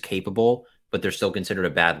JMU is capable, but they're still considered a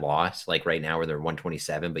bad loss, like right now where they're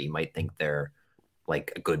 127, but you might think they're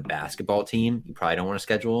like a good basketball team, you probably don't want to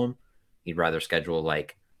schedule them. You'd rather schedule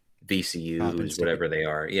like VCUs, whatever they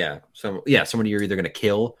are. Yeah. Someone you're either going to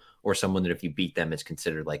kill or someone that if you beat them, it's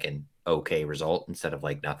considered like an okay result instead of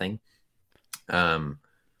like nothing.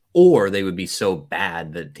 or they would be so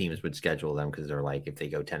bad that teams would schedule them because they're like, if they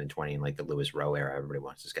go 10-20 in like the Lewis Rowe era, everybody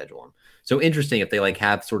wants to schedule them. So interesting. If they like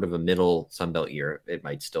have sort of a middle Sunbelt year, it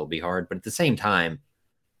might still be hard, but at the same time,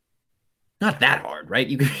 not that hard, right?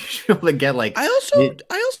 You can be able to get like. I also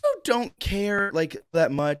don't care like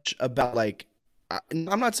that much about like.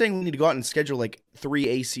 I'm not saying we need to go out and schedule like 3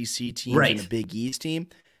 ACC teams Right. and a Big East team.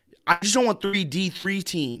 I just don't want 3 D3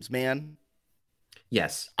 teams, man.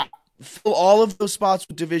 Yes. Fill all of those spots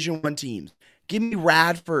with Division I teams. Give me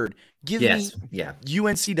Radford. Give me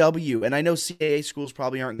UNCW. And I know CAA schools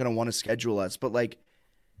probably aren't going to want to schedule us, but like,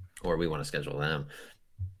 or we want to schedule them.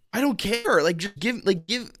 I don't care. Like, just give.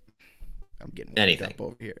 I'm getting anything up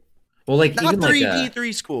over here. Well, like Not even 3 like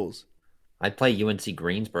D3 schools. I'd play UNC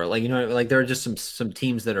Greensboro. Like, you know, like there are just some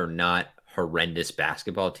teams that are not horrendous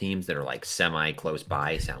basketball teams that are like semi close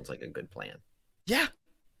by. Sounds like a good plan. Yeah.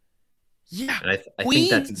 Yeah. And I think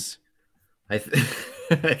that's I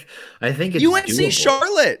think it's UNC doable.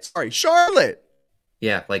 Charlotte. Sorry, Charlotte.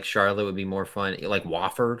 Yeah, like Charlotte would be more fun. Like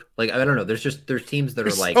Wofford. Like I don't know. There's teams that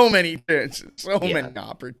are like so many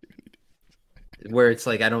opportunities. Where it's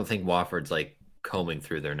like I don't think Wofford's like combing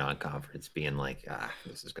through their non-conference being like,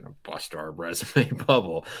 this is gonna bust our resume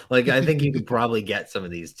bubble. Like I think you could probably get some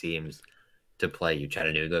of these teams to play you.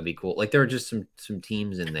 Chattanooga would be cool. Like there are just some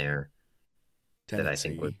teams in there that I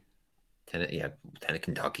think would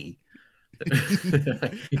Kentucky.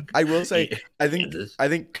 I will say I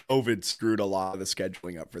think COVID screwed a lot of the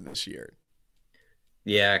scheduling up for this year.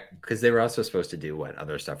 Yeah, because they were also supposed to do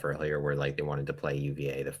other stuff earlier where like they wanted to play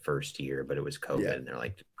UVA the first year, but it was COVID and they're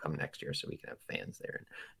like, come next year so we can have fans there and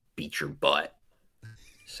beat your butt.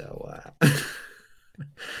 So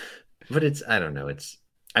but I don't know.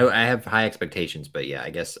 I have high expectations, but yeah, I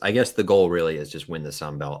guess the goal really is just win the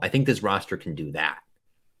Sun Belt. I think this roster can do that.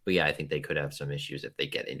 But yeah, I think they could have some issues if they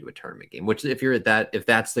get into a tournament game, which if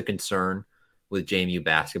that's the concern with JMU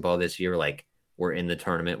basketball this year, like we're in the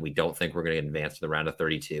tournament, we don't think we're going to advance to the round of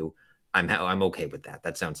 32. I'm okay with that.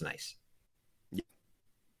 That sounds nice. Yeah.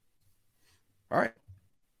 All right.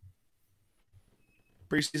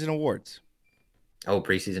 Preseason awards. Oh,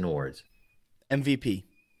 preseason awards. MVP.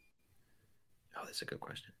 Oh, that's a good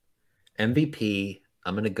question. MVP,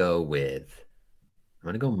 I'm going to go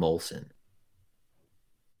Molson.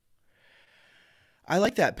 I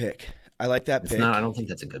like that pick. I don't think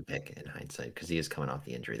that's a good pick in hindsight because he is coming off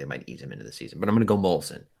the injury. They might ease him into the season, but I'm going to go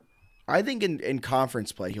Molson. I think in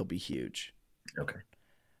conference play, he'll be huge. Okay.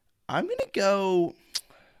 I'm going to go.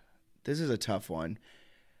 This is a tough one.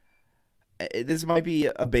 This might be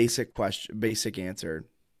a basic answer.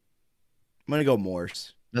 I'm going to go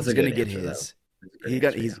Morse. That's going to get his.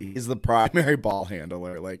 He's the primary ball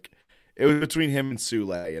handler. Like it was between him and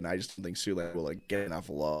Sule, and I just don't think Sule will like get enough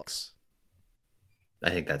looks. I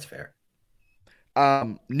think that's fair.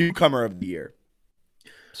 Newcomer of the year.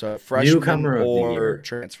 So freshman or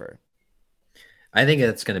transfer. I think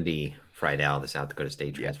it's going to be Friedel, the South Dakota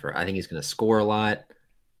State transfer. Yeah. I think he's going to score a lot.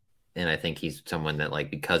 And I think he's someone that, like,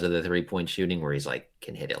 because of the 3-point shooting where he's like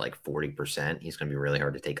can hit it like 40%, he's going to be really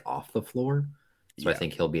hard to take off the floor. So I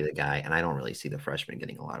think he'll be the guy. And I don't really see the freshmen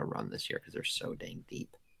getting a lot of run this year because they're so dang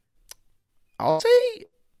deep. I'll say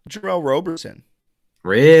Jarrell Roberson.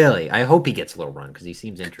 Really? I hope he gets a little run because he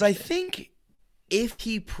seems interesting. I think if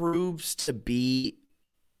he proves to be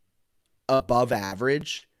above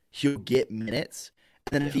average, he'll get minutes.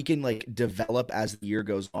 And then if he can like develop as the year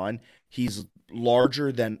goes on, he's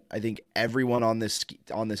larger than I think everyone on this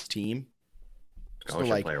team. So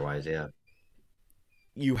like player-wise, yeah.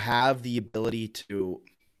 You have the ability to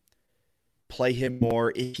play him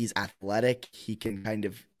more. If he's athletic, he can kind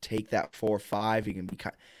of take that 4-5. He can be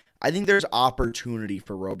I think there's opportunity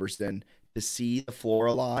for Roberson to see the floor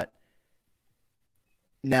a lot.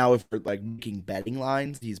 Now, if we're like making betting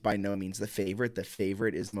lines, he's by no means the favorite. The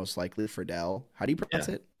favorite is most likely Friedel. How do you pronounce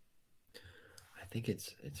it? I think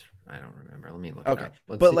it's. I don't remember. Let me look. Okay, it up.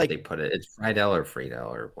 Let's but see like if they put it, it's Friedel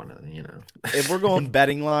or one of them. If we're going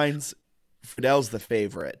betting lines, Friedel's the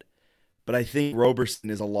favorite. But I think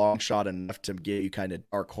Roberson is a long shot enough to give you kind of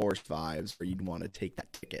dark horse vibes where you'd want to take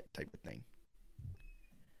that ticket type of thing.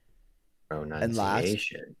 And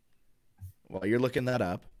last, while you're looking that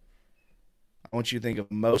up, I want you to think of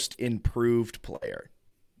most improved player.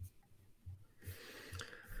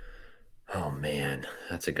 Oh, man.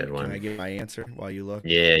 That's a good one. Can I give my answer while you look?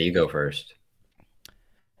 Yeah, you go first.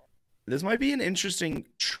 This might be an interesting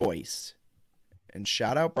choice. And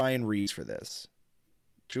shout out Brian Rees for this.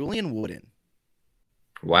 Julian Wooden.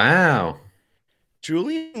 Wow.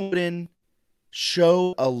 Julian Wooden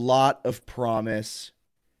showed a lot of promise.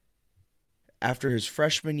 After his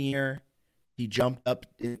freshman year, He jumped up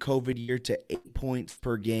in COVID year to 8 points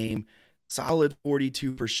per game, solid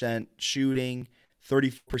 42% shooting,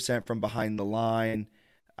 30% from behind the line.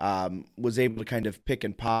 Was able to kind of pick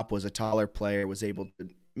and pop, was a taller player, was able to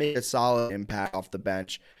make a solid impact off the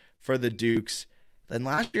bench for the Dukes. Then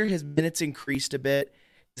last year, his minutes increased a bit.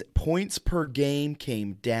 His points per game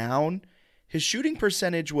came down. His shooting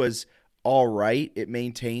percentage was all right. It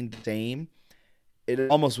maintained the same. It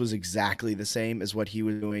almost was exactly the same as what he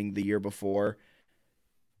was doing the year before.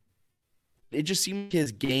 It just seemed like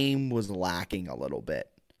his game was lacking a little bit.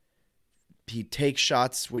 He takes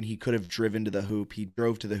shots when he could have driven to the hoop. He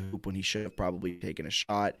drove to the hoop when he should have probably taken a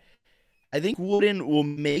shot. I think Wooden will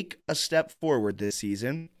make a step forward this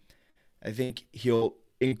season. I think he'll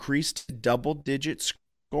increase to double-digit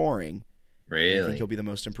scoring. Really? I think he'll be the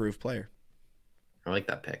most improved player. I like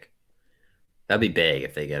that pick. That'd be big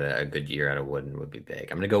if they get a good year out of Wooden. Would be big.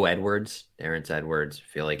 I'm gonna go Edwards, Terrence Edwards.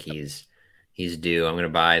 Feel like he's due. I'm gonna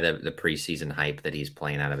buy the preseason hype that he's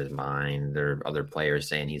playing out of his mind. There are other players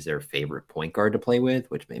saying he's their favorite point guard to play with,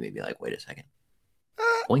 which made me be like, wait a second.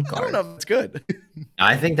 Point guard. I don't know if it's good.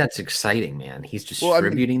 I think that's exciting, man. He's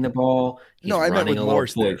distributing the ball. He's running a little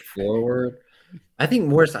point forward. I think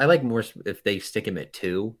Morse. I like Morse if they stick him at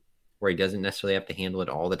 2, where he doesn't necessarily have to handle it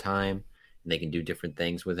all the time, and they can do different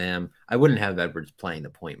things with him. I wouldn't have Edwards playing the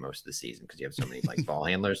point most of the season because you have so many like ball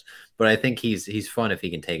handlers. But I think he's fun if he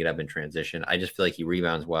can take it up in transition. I just feel like he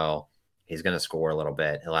rebounds well. He's going to score a little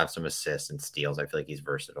bit. He'll have some assists and steals. I feel like he's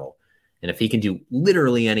versatile, and if he can do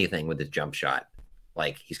literally anything with his jump shot,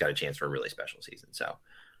 like he's got a chance for a really special season. So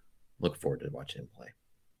look forward to watching him play.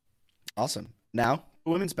 Awesome. Now,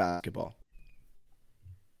 women's basketball.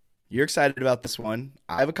 You're excited about this one.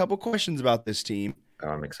 I have a couple questions about this team. Oh,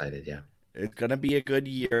 I'm excited. Yeah. It's going to be a good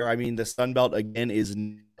year. I mean, the Sun Belt, again, is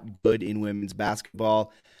good in women's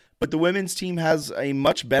basketball. But the women's team has a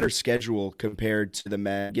much better schedule compared to the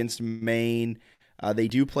men. Against Maine, they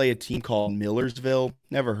do play a team called Millersville.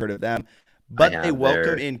 Never heard of them. But they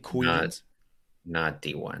welcome in Queens. Not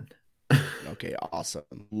D1. Okay, awesome.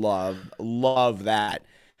 Love that.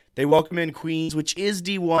 They welcome in Queens, which is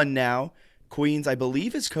D1 now. Queens, I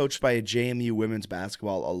believe, is coached by a JMU women's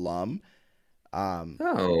basketball alum.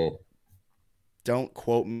 Don't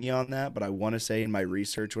quote me on that, but I want to say in my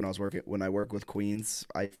research when I work with Queens,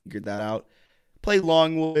 I figured that out. Play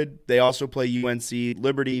Longwood. They also play UNC,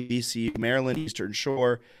 Liberty, VCU, Maryland, Eastern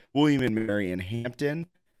Shore, William and Mary, and Hampton,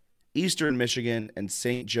 Eastern Michigan, and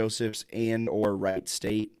St. Joseph's and/or Wright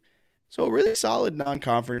State. So a really solid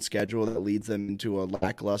non-conference schedule that leads them into a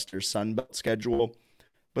lackluster Sun Belt schedule.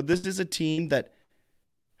 But this is a team that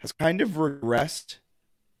has kind of regressed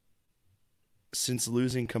since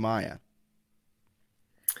losing Kamaya.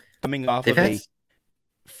 Coming off of a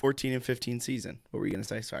 14-15 season. What were you going to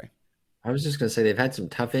say? Sorry. I was just going to say they've had some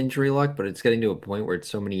tough injury luck, but it's getting to a point where it's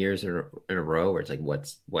so many years in a row where it's like,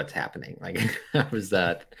 what's happening? Like, how is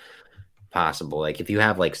that possible? Like, if you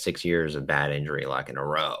have like 6 years of bad injury luck in a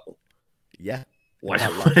row, yeah, what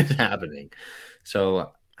is happening?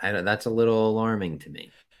 So that's a little alarming to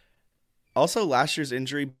me. Also, last year's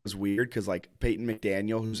injury was weird because like Peyton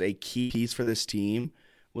McDaniel, who's a key piece for this team,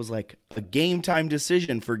 was like a game time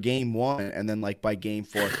decision for game 1. And then like by game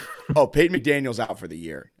 4, Peyton McDaniel's out for the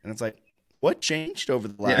year. And it's like, what changed over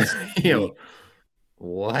the last week?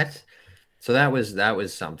 What? So that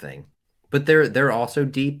was something. But they're also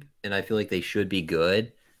deep, and I feel like they should be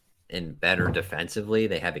good and better defensively.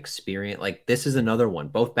 They have experience. Like this is another one.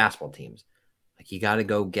 Both basketball teams. Like you got to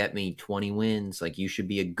go get me 20 wins. Like you should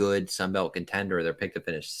be a good Sun Belt contender. They're picked to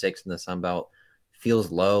finish 6th in the Sun Belt.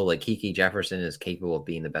 Feels low. Like Kiki Jefferson is capable of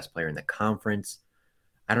being the best player in the conference.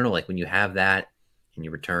 I don't know. Like when you have that and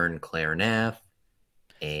you return Claire Neff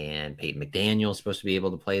and Peyton McDaniel is supposed to be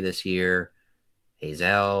able to play this year.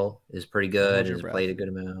 Hazel is pretty good. Has played a good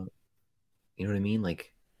amount. You know what I mean?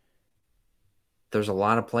 Like there's a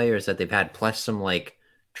lot of players that they've had, plus some like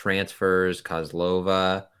transfers.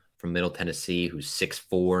 Kozlova from Middle Tennessee, who's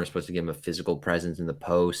 6'4", and supposed to give him a physical presence in the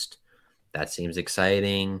post. That seems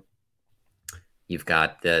exciting. You've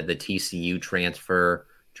got the TCU transfer,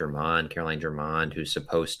 Caroline Germond, who's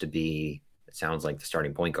supposed to be, it sounds like, the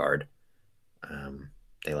starting point guard.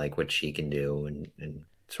 They like what she can do and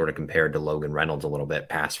sort of compared to Logan Reynolds a little bit,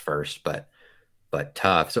 pass first, but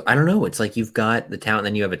tough. So I don't know. It's like you've got the talent,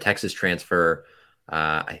 then you have a Texas transfer.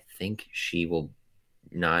 I think she's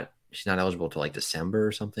not eligible till like December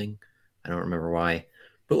or something. I don't remember why.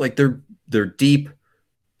 But like they're deep.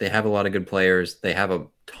 They have a lot of good players. They have a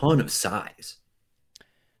ton of size.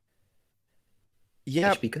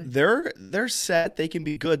 Yeah, should be good. they're set. They can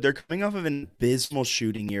be good. They're coming off of an abysmal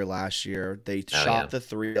shooting year last year. They shot the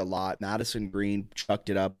three a lot. Madison Green chucked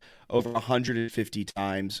it up over 150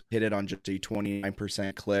 times, hit it on just a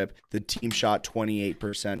 29% clip. The team shot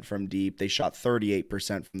 28% from deep. They shot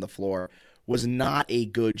 38% from the floor. Was not a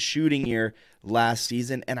good shooting year last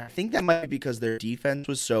season, and I think that might be because their defense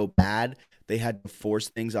was so bad. They had to force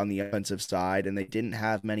things on the offensive side, and they didn't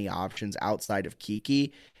have many options outside of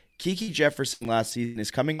Kiki. Kiki Jefferson last season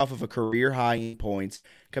is coming off of a career high in points,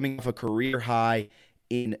 coming off a career high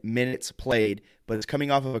in minutes played, but it's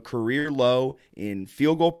coming off of a career low in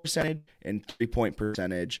field goal percentage and 3-point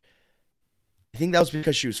percentage. I think that was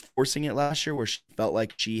because she was forcing it last year where she felt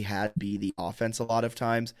like she had to be the offense a lot of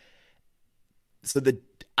times. So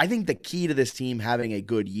I think the key to this team having a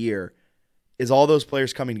good year is all those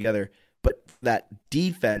players coming together, but that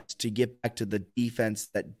defense to get back to the defense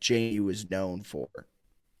that JU is known for.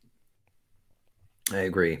 I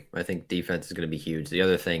agree. I think defense is going to be huge. The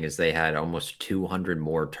other thing is they had almost 200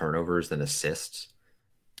 more turnovers than assists.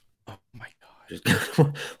 Oh my God. Just,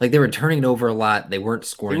 like they were turning it over a lot. They weren't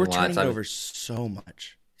scoring a lot. They were turning it over so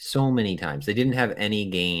much. So many times. They didn't have any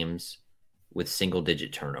games with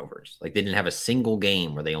single-digit turnovers. Like they didn't have a single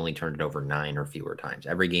game where they only turned it over 9 or fewer times.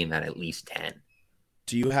 Every game had at least 10.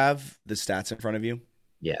 Do you have the stats in front of you?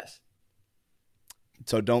 Yes.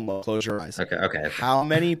 So don't look. Close your eyes. Okay. How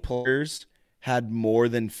many players had more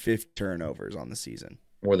than 50 turnovers on the season?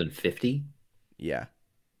 More than 50? Yeah.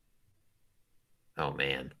 Oh,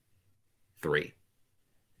 man. 3.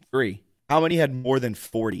 How many had more than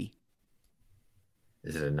 40?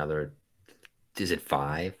 Is it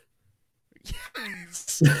 5?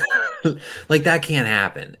 Yes. Like that can't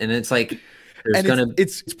happen. And it's like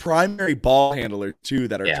it's primary ball handlers too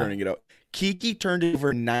that are turning it over. Kiki turned it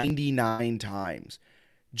over 99 times.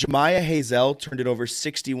 Jemiah Hazel turned it over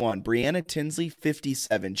 61. Brianna Tinsley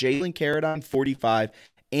 57. Jalen Carradine 45.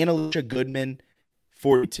 And Alicia Goodman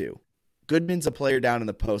 42. Goodman's a player down in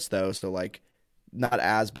the post though, so like not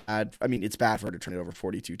as bad. I mean, it's bad for her to turn it over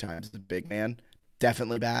 42 times. It's a big man.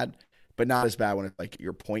 Definitely bad. But not as bad when it's like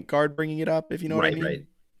your point guard bringing it up, if you know what I mean. Right.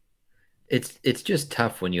 It's just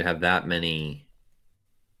tough when you have that many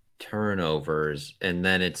turnovers, and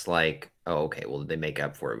then it's like, oh, okay, well, did they make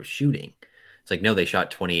up for it with shooting? It's like, no, they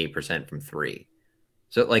shot 28% from 3.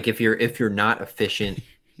 So like if you're not efficient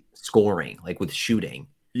scoring, like with shooting,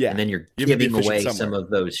 and then you're giving away some of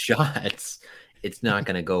those shots, it's not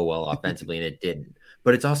going to go well offensively, and it didn't.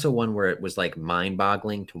 But it's also one where it was like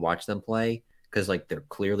mind-boggling to watch them play. Because like they're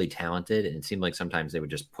clearly talented, and it seemed like sometimes they would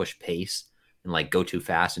just push pace and like go too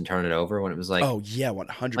fast and turn it over when it was like, oh yeah,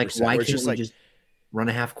 100%. Like why can't we just run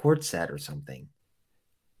a half court set or something?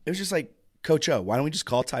 It was just like, Coach O, why don't we just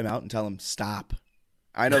call timeout and tell him stop?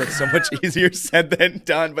 I know that's so much easier said than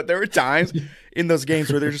done, but there were times in those games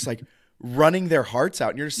where they're just like running their hearts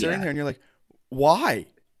out, and you're just sitting there and you're like, why?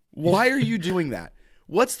 Why are you doing that?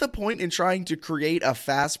 What's the point in trying to create a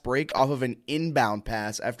fast break off of an inbound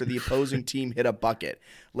pass after the opposing team hit a bucket?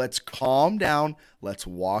 Let's calm down. Let's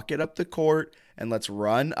walk it up the court, and let's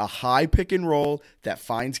run a high pick and roll that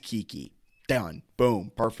finds Kiki. Done.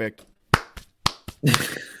 Boom. Perfect.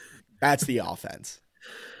 That's the offense.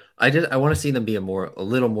 I want to see them be a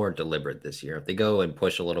little more deliberate this year. If they go and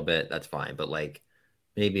push a little bit, that's fine. But like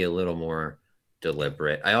maybe a little more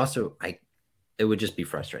deliberate. It would just be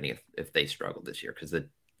frustrating if they struggled this year because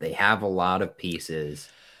they have a lot of pieces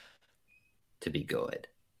to be good.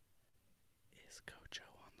 Is Coach O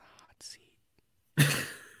on the hot seat?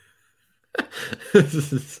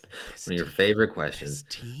 This is one of your favorite questions.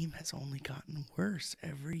 This team has only gotten worse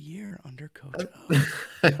every year under Coach O.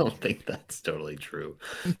 I don't think that's totally true.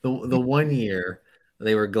 The 1 year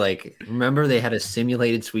they were like, remember they had a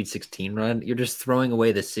simulated Sweet 16 run? You're just throwing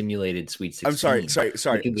away the simulated Sweet 16. I'm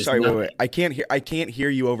sorry. Wait. I can't hear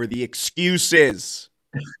you over the excuses.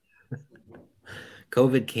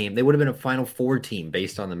 COVID came. They would have been a Final Four team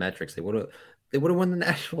based on the metrics. They would have won the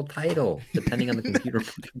national title, depending on the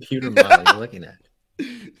computer model you're looking at.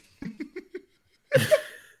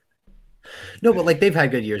 No, but like they've had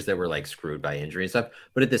good years that were like screwed by injury and stuff.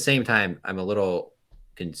 But at the same time, I'm a little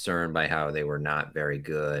concerned by how they were not very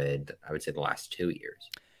good, I would say, the last 2 years.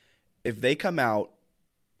 If they come out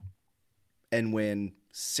and win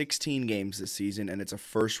 16 games this season and it's a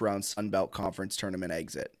first-round Sun Belt Conference tournament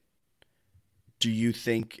exit, do you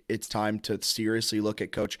think it's time to seriously look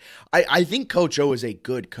at Coach? I think Coach O is a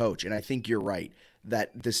good coach, and I think you're right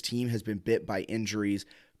that this team has been bit by injuries.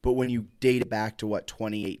 But when you date it back to,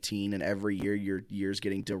 2018, and every year your year's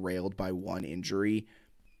getting derailed by one injury,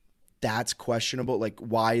 that's questionable. Like,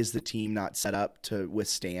 why is the team not set up to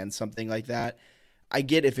withstand something like that? I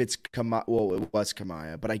get if it's well, it was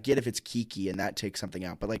Kamaya, but I get if it's Kiki and that takes something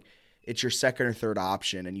out. But like, it's your second or third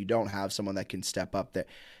option, and you don't have someone that can step up there.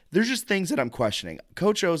 There's just things that I'm questioning.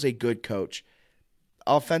 Coach O's a good coach.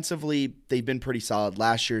 Offensively, they've been pretty solid.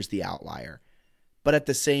 Last year's the outlier. But at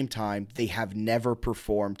the same time, they have never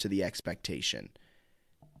performed to the expectation.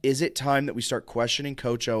 Is it time that we start questioning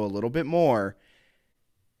Coach O a little bit more?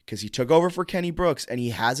 Because he took over for Kenny Brooks, and he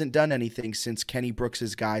hasn't done anything since Kenny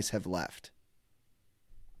Brooks' guys have left.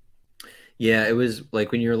 Yeah, it was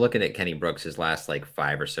like when you're looking at Kenny Brooks' last like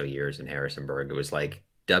 5 or so years in Harrisonburg, it was like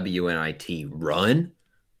WNIT run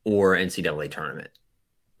or NCAA tournament,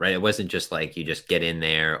 right? It wasn't just like you just get in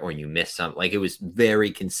there or you miss something. Like it was very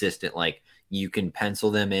consistent. Like you can pencil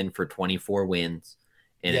them in for 24 wins.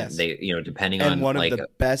 And Yes. they, depending And on one like of the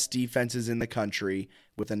best defenses in the country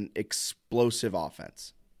with an explosive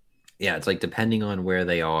offense. yeah, it's like depending on where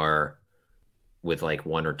they are with like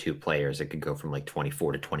 1 or 2 players, it could go from like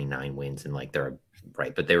 24 to 29 wins and like they're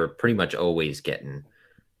right. But they were pretty much always getting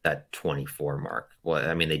that 24 mark. Well,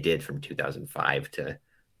 I mean, they did from 2005 to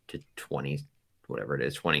 20, whatever it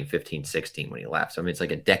is, 2015, 16 when he left. So I mean, it's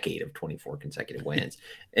like a decade of 24 consecutive wins.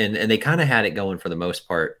 and they kind of had it going for the most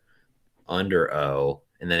part under O.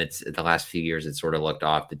 And then it's the last few years, it sort of looked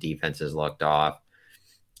off. The defense has looked off.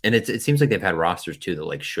 And it seems like they've had rosters too that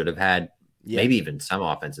like should have had maybe even some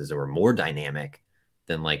offenses that were more dynamic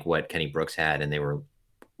than like what Kenny Brooks had, and they were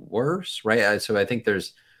worse, right? So I think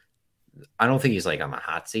I don't think he's like on the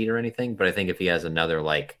hot seat or anything, but I think if he has another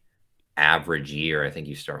like average year, I think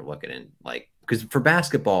you start looking in like, because for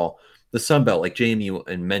basketball, the Sun Belt, like JMU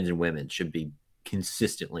and men's and women should be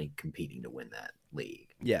consistently competing to win that league.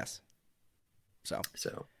 Yes.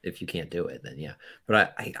 So if you can't do it, then yeah.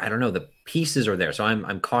 But I don't know. The pieces are there. So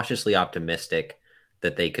I'm cautiously optimistic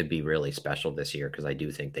that they could be really special this year, because I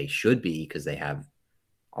do think they should be, because they have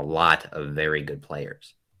a lot of very good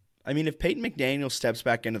players. I mean, if Peyton McDaniel steps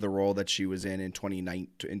back into the role that she was in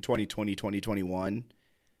 2020, 2021,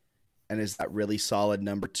 and is that really solid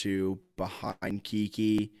number 2 behind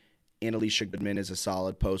Kiki, and Alicia Goodman is a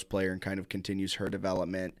solid post player and kind of continues her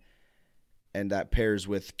development, and that pairs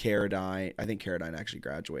with Caradine. I think Caradine actually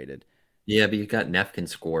graduated. Yeah, but you've got Neff can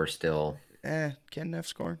score still. Can Neff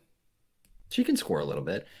score? She can score a little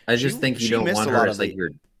bit. I just think you don't want her as like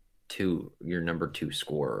your number 2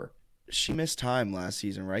 scorer. She missed time last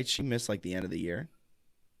season, right? She missed like the end of the year.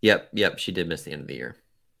 Yep. She did miss the end of the year.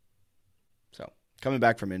 So coming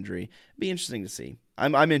back from injury, be interesting to see.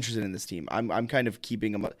 I'm interested in this team. I'm kind of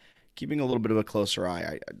keeping a little bit of a closer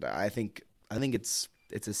eye. I think it's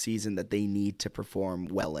a season that they need to perform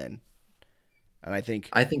well in, and I think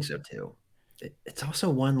so too. It's also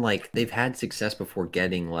one like they've had success before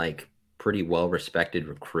getting like pretty well respected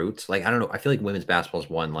recruits. Like I don't know, I feel like women's basketball is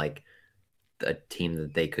one like a team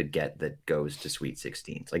that they could get that goes to Sweet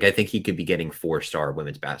 16s. Like I think he could be getting 4-star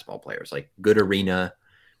women's basketball players, like good arena.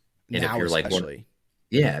 And now if you're like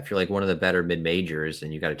if you're like one of the better mid majors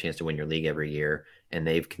and you got a chance to win your league every year, and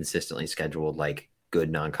they've consistently scheduled like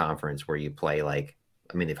good non-conference where you play like,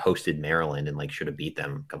 I mean, they've hosted Maryland and like should have beat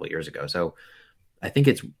them a couple of years ago. So I think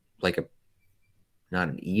it's like not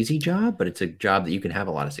an easy job, but it's a job that you can have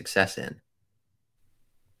a lot of success in.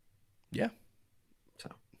 Yeah. So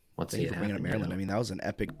let's see. Bringing up Maryland. I mean, that was an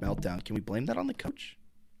epic meltdown. Can we blame that on the coach?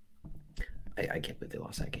 I can't believe they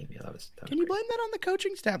lost that game. Yeah, that was Can you blame that on the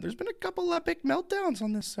coaching staff? There's been a couple epic meltdowns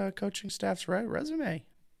on this coaching staff's resume.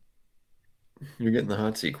 You're getting the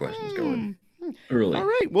hot seat questions going early. All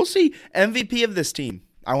right, we'll see. MVP of this team.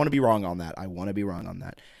 I want to be wrong on that.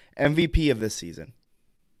 MVP of this season.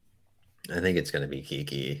 I think it's going to be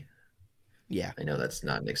Kiki. Yeah. I know that's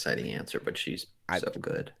not an exciting answer, but she's so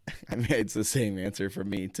good. I mean, it's the same answer for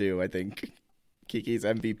me, too. I think Kiki's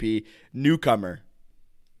MVP. Newcomer.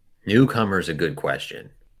 Newcomer is a good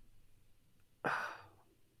question.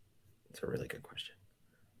 It's a really good question.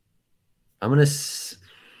 I'm gonna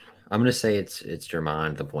say it's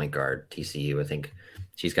Germaine, the point guard, TCU. I think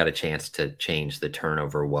she's got a chance to change the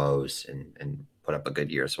turnover woes and put up a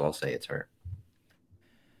good year. So I'll say it's her.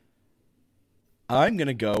 I'm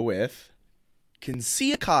gonna go with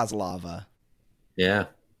Kinsia Kozlova. Yeah.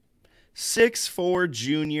 6'4"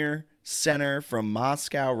 junior center from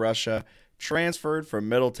Moscow, Russia, transferred from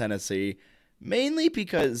Middle Tennessee, mainly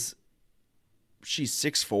because she's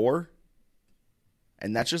 6'4",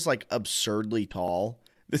 and that's just like absurdly tall.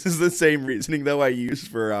 This is the same reasoning though I used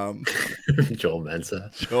for Joel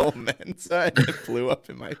Mensah. Joel Mensah, and it flew up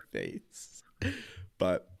in my face.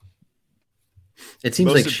 But it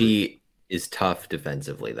seems like she is tough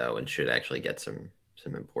defensively though, and should actually get some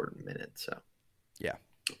important minutes. So yeah,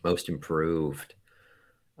 most improved.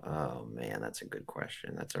 Oh man, that's a good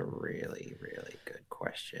question. That's a really, really good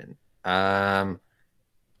question. I'm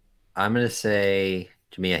gonna say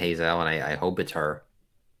Jamia Hazel, and I hope it's her.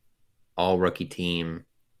 All rookie team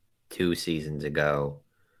 2 seasons ago.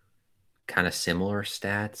 Kind of similar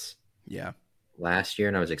stats Yeah. last year,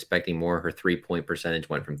 and I was expecting more. Her 3-point percentage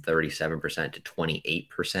went from 37% to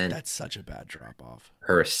 28%. That's such a bad drop off.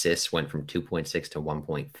 Her assists went from 2.6 to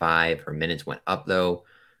 1.5. Her minutes went up though,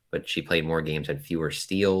 but she played more games, had fewer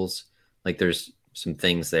steals. Like there's some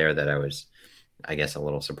things there that I was, I guess, a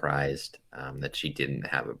little surprised that she didn't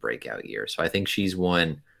have a breakout year. So I think she's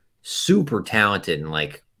one super talented and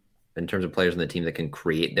like in terms of players on the team that can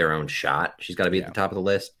create their own shot. She's got to be at the top of the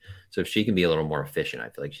list. So if she can be a little more efficient, I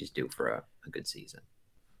feel like she's due for a good season.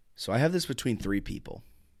 So I have this between 3 people.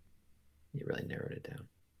 You really narrowed it down.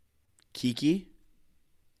 Kiki.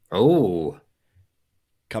 Oh.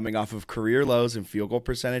 Coming off of career lows in field goal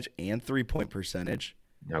percentage and 3-point percentage.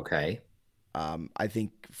 Okay. I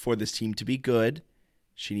think for this team to be good,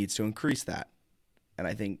 she needs to increase that. And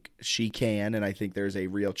I think she can, and I think there's a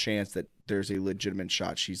real chance that there's a legitimate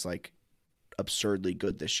shot she's like absurdly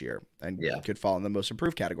good this year and could fall in the most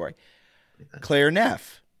improved category. Claire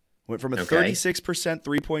Neff went from a 36%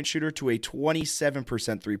 3-point shooter to a 27%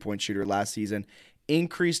 3-point shooter last season.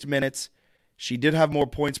 Increased minutes. She did have more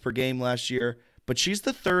points per game last year, but she's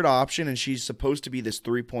the third option, and she's supposed to be this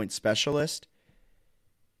 3-point specialist.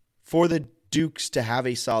 For the Dukes to have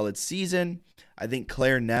a solid season, I think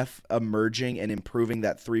Claire Neff emerging and improving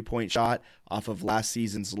that 3-point shot off of last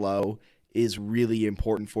season's low is really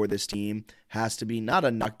important for this team. Has to be not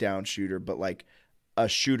a knockdown shooter, but like a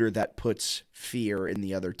shooter that puts fear in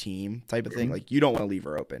the other team type of thing. Like you don't want to leave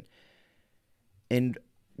her open.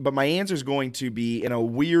 But my answer is going to be, in a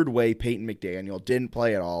weird way, Peyton McDaniel didn't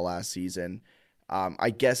play at all last season. I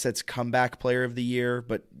guess that's comeback player of the year,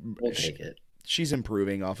 but We'll take it. She's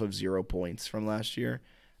improving off of 0 points from last year.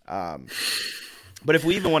 But if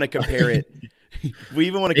we even want to compare it, if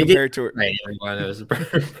we want to compare it to her, right, that was a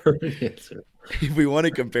perfect answer. If we want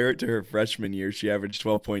to compare it to her freshman year, she averaged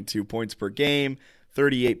 12.2 points per game,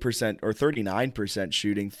 38% or 39%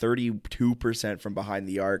 shooting, 32% from behind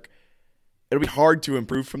the arc. It'll be hard to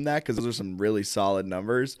improve from that because those are some really solid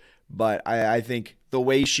numbers. But I think the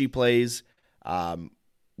way she plays,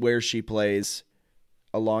 where she plays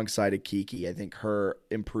alongside of Kiki, I think her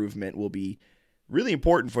improvement will be really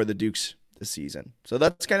important for the Dukes this season. So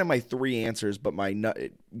that's kind of my 3 answers, but my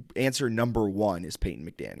answer number 1 is Peyton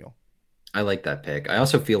McDaniel. I like that pick. I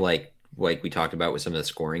also feel like we talked about with some of the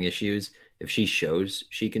scoring issues, if she shows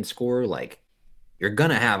she can score, like you're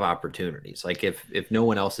gonna have opportunities. Like if no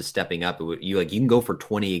one else is stepping up, you can go for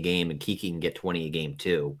 20 a game and Kiki can get 20 a game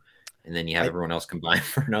too, and then you have everyone else combined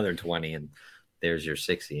for another 20, and there's your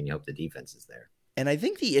 60, and you hope the defense is there. And I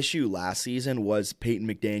think the issue last season was Peyton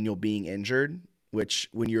McDaniel being injured, which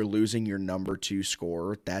when you're losing your number 2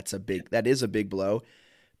 scorer, that is a big blow.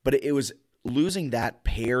 But it was losing that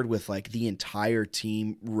paired with like the entire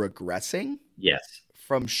team regressing. Yes.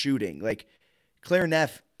 From shooting. Like Claire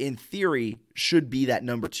Neff, in theory, should be that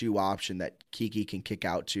number 2 option that Kiki can kick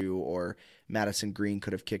out to, or Madison Green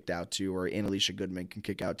could have kicked out to, or Annalisa Goodman can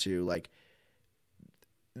kick out to. Like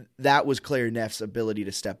that was Claire Neff's ability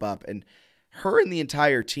to step up, and her and the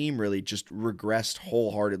entire team really just regressed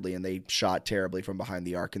wholeheartedly, and they shot terribly from behind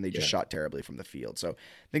the arc, and they just shot terribly from the field. So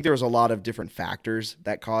I think there was a lot of different factors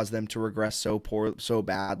that caused them to regress so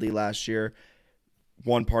badly last year.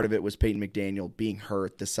 One part of it was Peyton McDaniel being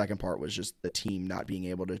hurt. The second part was just the team not being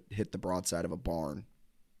able to hit the broadside of a barn.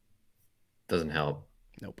 Doesn't help.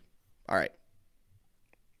 Nope. All right.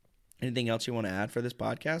 Anything else you want to add for this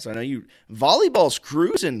podcast? I know volleyball's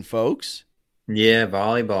cruising, folks. Yeah,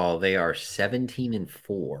 volleyball. They are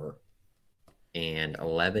 17-4 and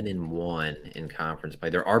 11-1 in conference play.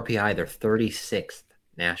 Their RPI, they're 36th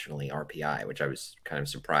nationally RPI, which I was kind of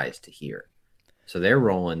surprised to hear. So they're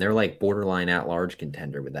rolling. They're like borderline at-large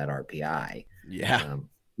contender with that RPI. Yeah.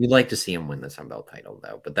 We'd like to see them win the Sun Belt title,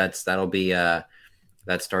 though. But that'll be that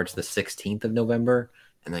starts the 16th of November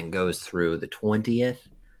and then goes through the 20th.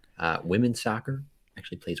 Women's soccer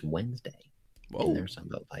actually plays Wednesday in their Sun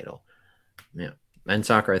Belt title. Yeah. Men's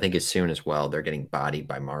soccer, I think, is soon as well. They're getting bodied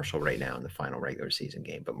by Marshall right now in the final regular season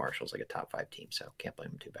game, but Marshall's like a top 5 team, so can't blame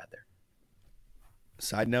them too bad there.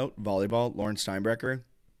 Side note, volleyball, Lauren Steinbrecher,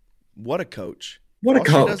 what a coach. What a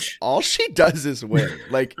coach. All she does is win.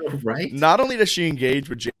 Like, right? Not only does she engage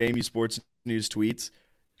with Jamie Sports News tweets,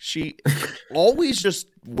 she always just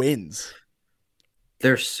wins.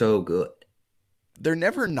 They're so good. They're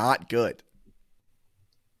never not good.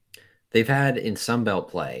 They've had in Sun Belt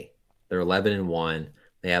play, they're 11-1.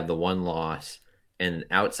 They have the one loss, And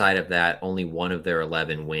outside of that, only one of their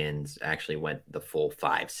 11 wins actually went the full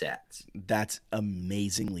 5 sets. That's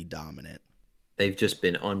amazingly dominant. They've just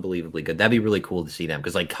been unbelievably good. That'd be really cool to see them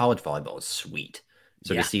because like college volleyball is sweet.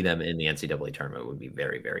 So to see them in the NCAA tournament would be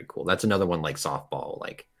very, very cool. That's another one like softball,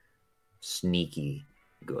 like sneaky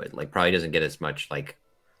good. Like probably doesn't get as much like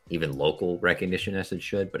even local recognition as it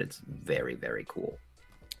should, but it's very, very cool.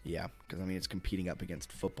 Yeah, because I mean it's competing up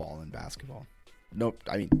against football and basketball. Nope,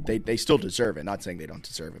 I mean they still deserve it. Not saying they don't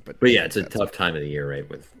deserve it, but yeah, it's a tough time of the year, right?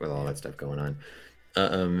 With all that stuff going on.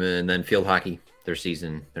 And then field hockey, their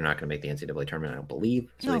season, they're not going to make the NCAA tournament, I don't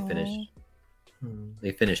believe. So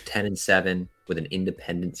they finished 10-7 with an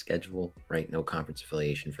independent schedule, right? No conference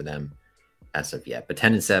affiliation for them as of yet. But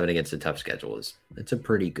 10-7 against a tough schedule it's a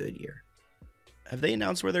pretty good year. Have they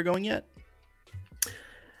announced where they're going yet?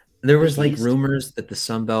 There was like rumors that the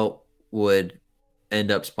Sun Belt would end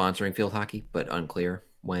up sponsoring field hockey, but unclear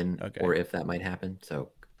when or if that might happen. So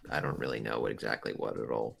I don't really know what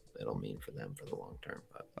it'll mean for them for the long term.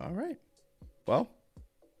 But. All right. Well,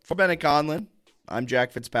 for Bennett Conlin, I'm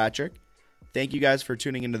Jack Fitzpatrick. Thank you guys for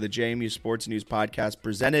tuning into the JMU Sports News Podcast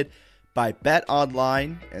presented by Bet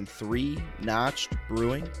Online and 3 Notched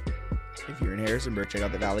Brewing. If you're in Harrisonburg, check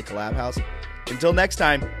out the Valley Collab House. Until next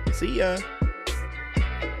time, see ya.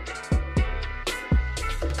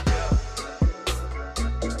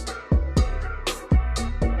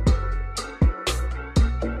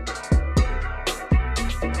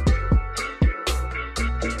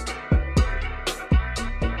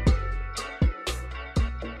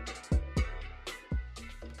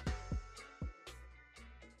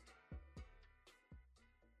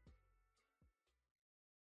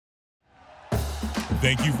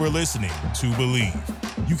 Thank you for listening to Believe.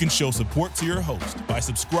 You can show support to your host by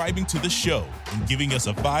subscribing to the show and giving us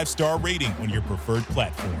a 5-star rating on your preferred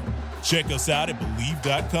platform. Check us out at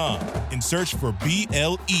Believe.com and search for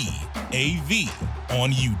BLEAV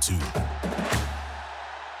on YouTube.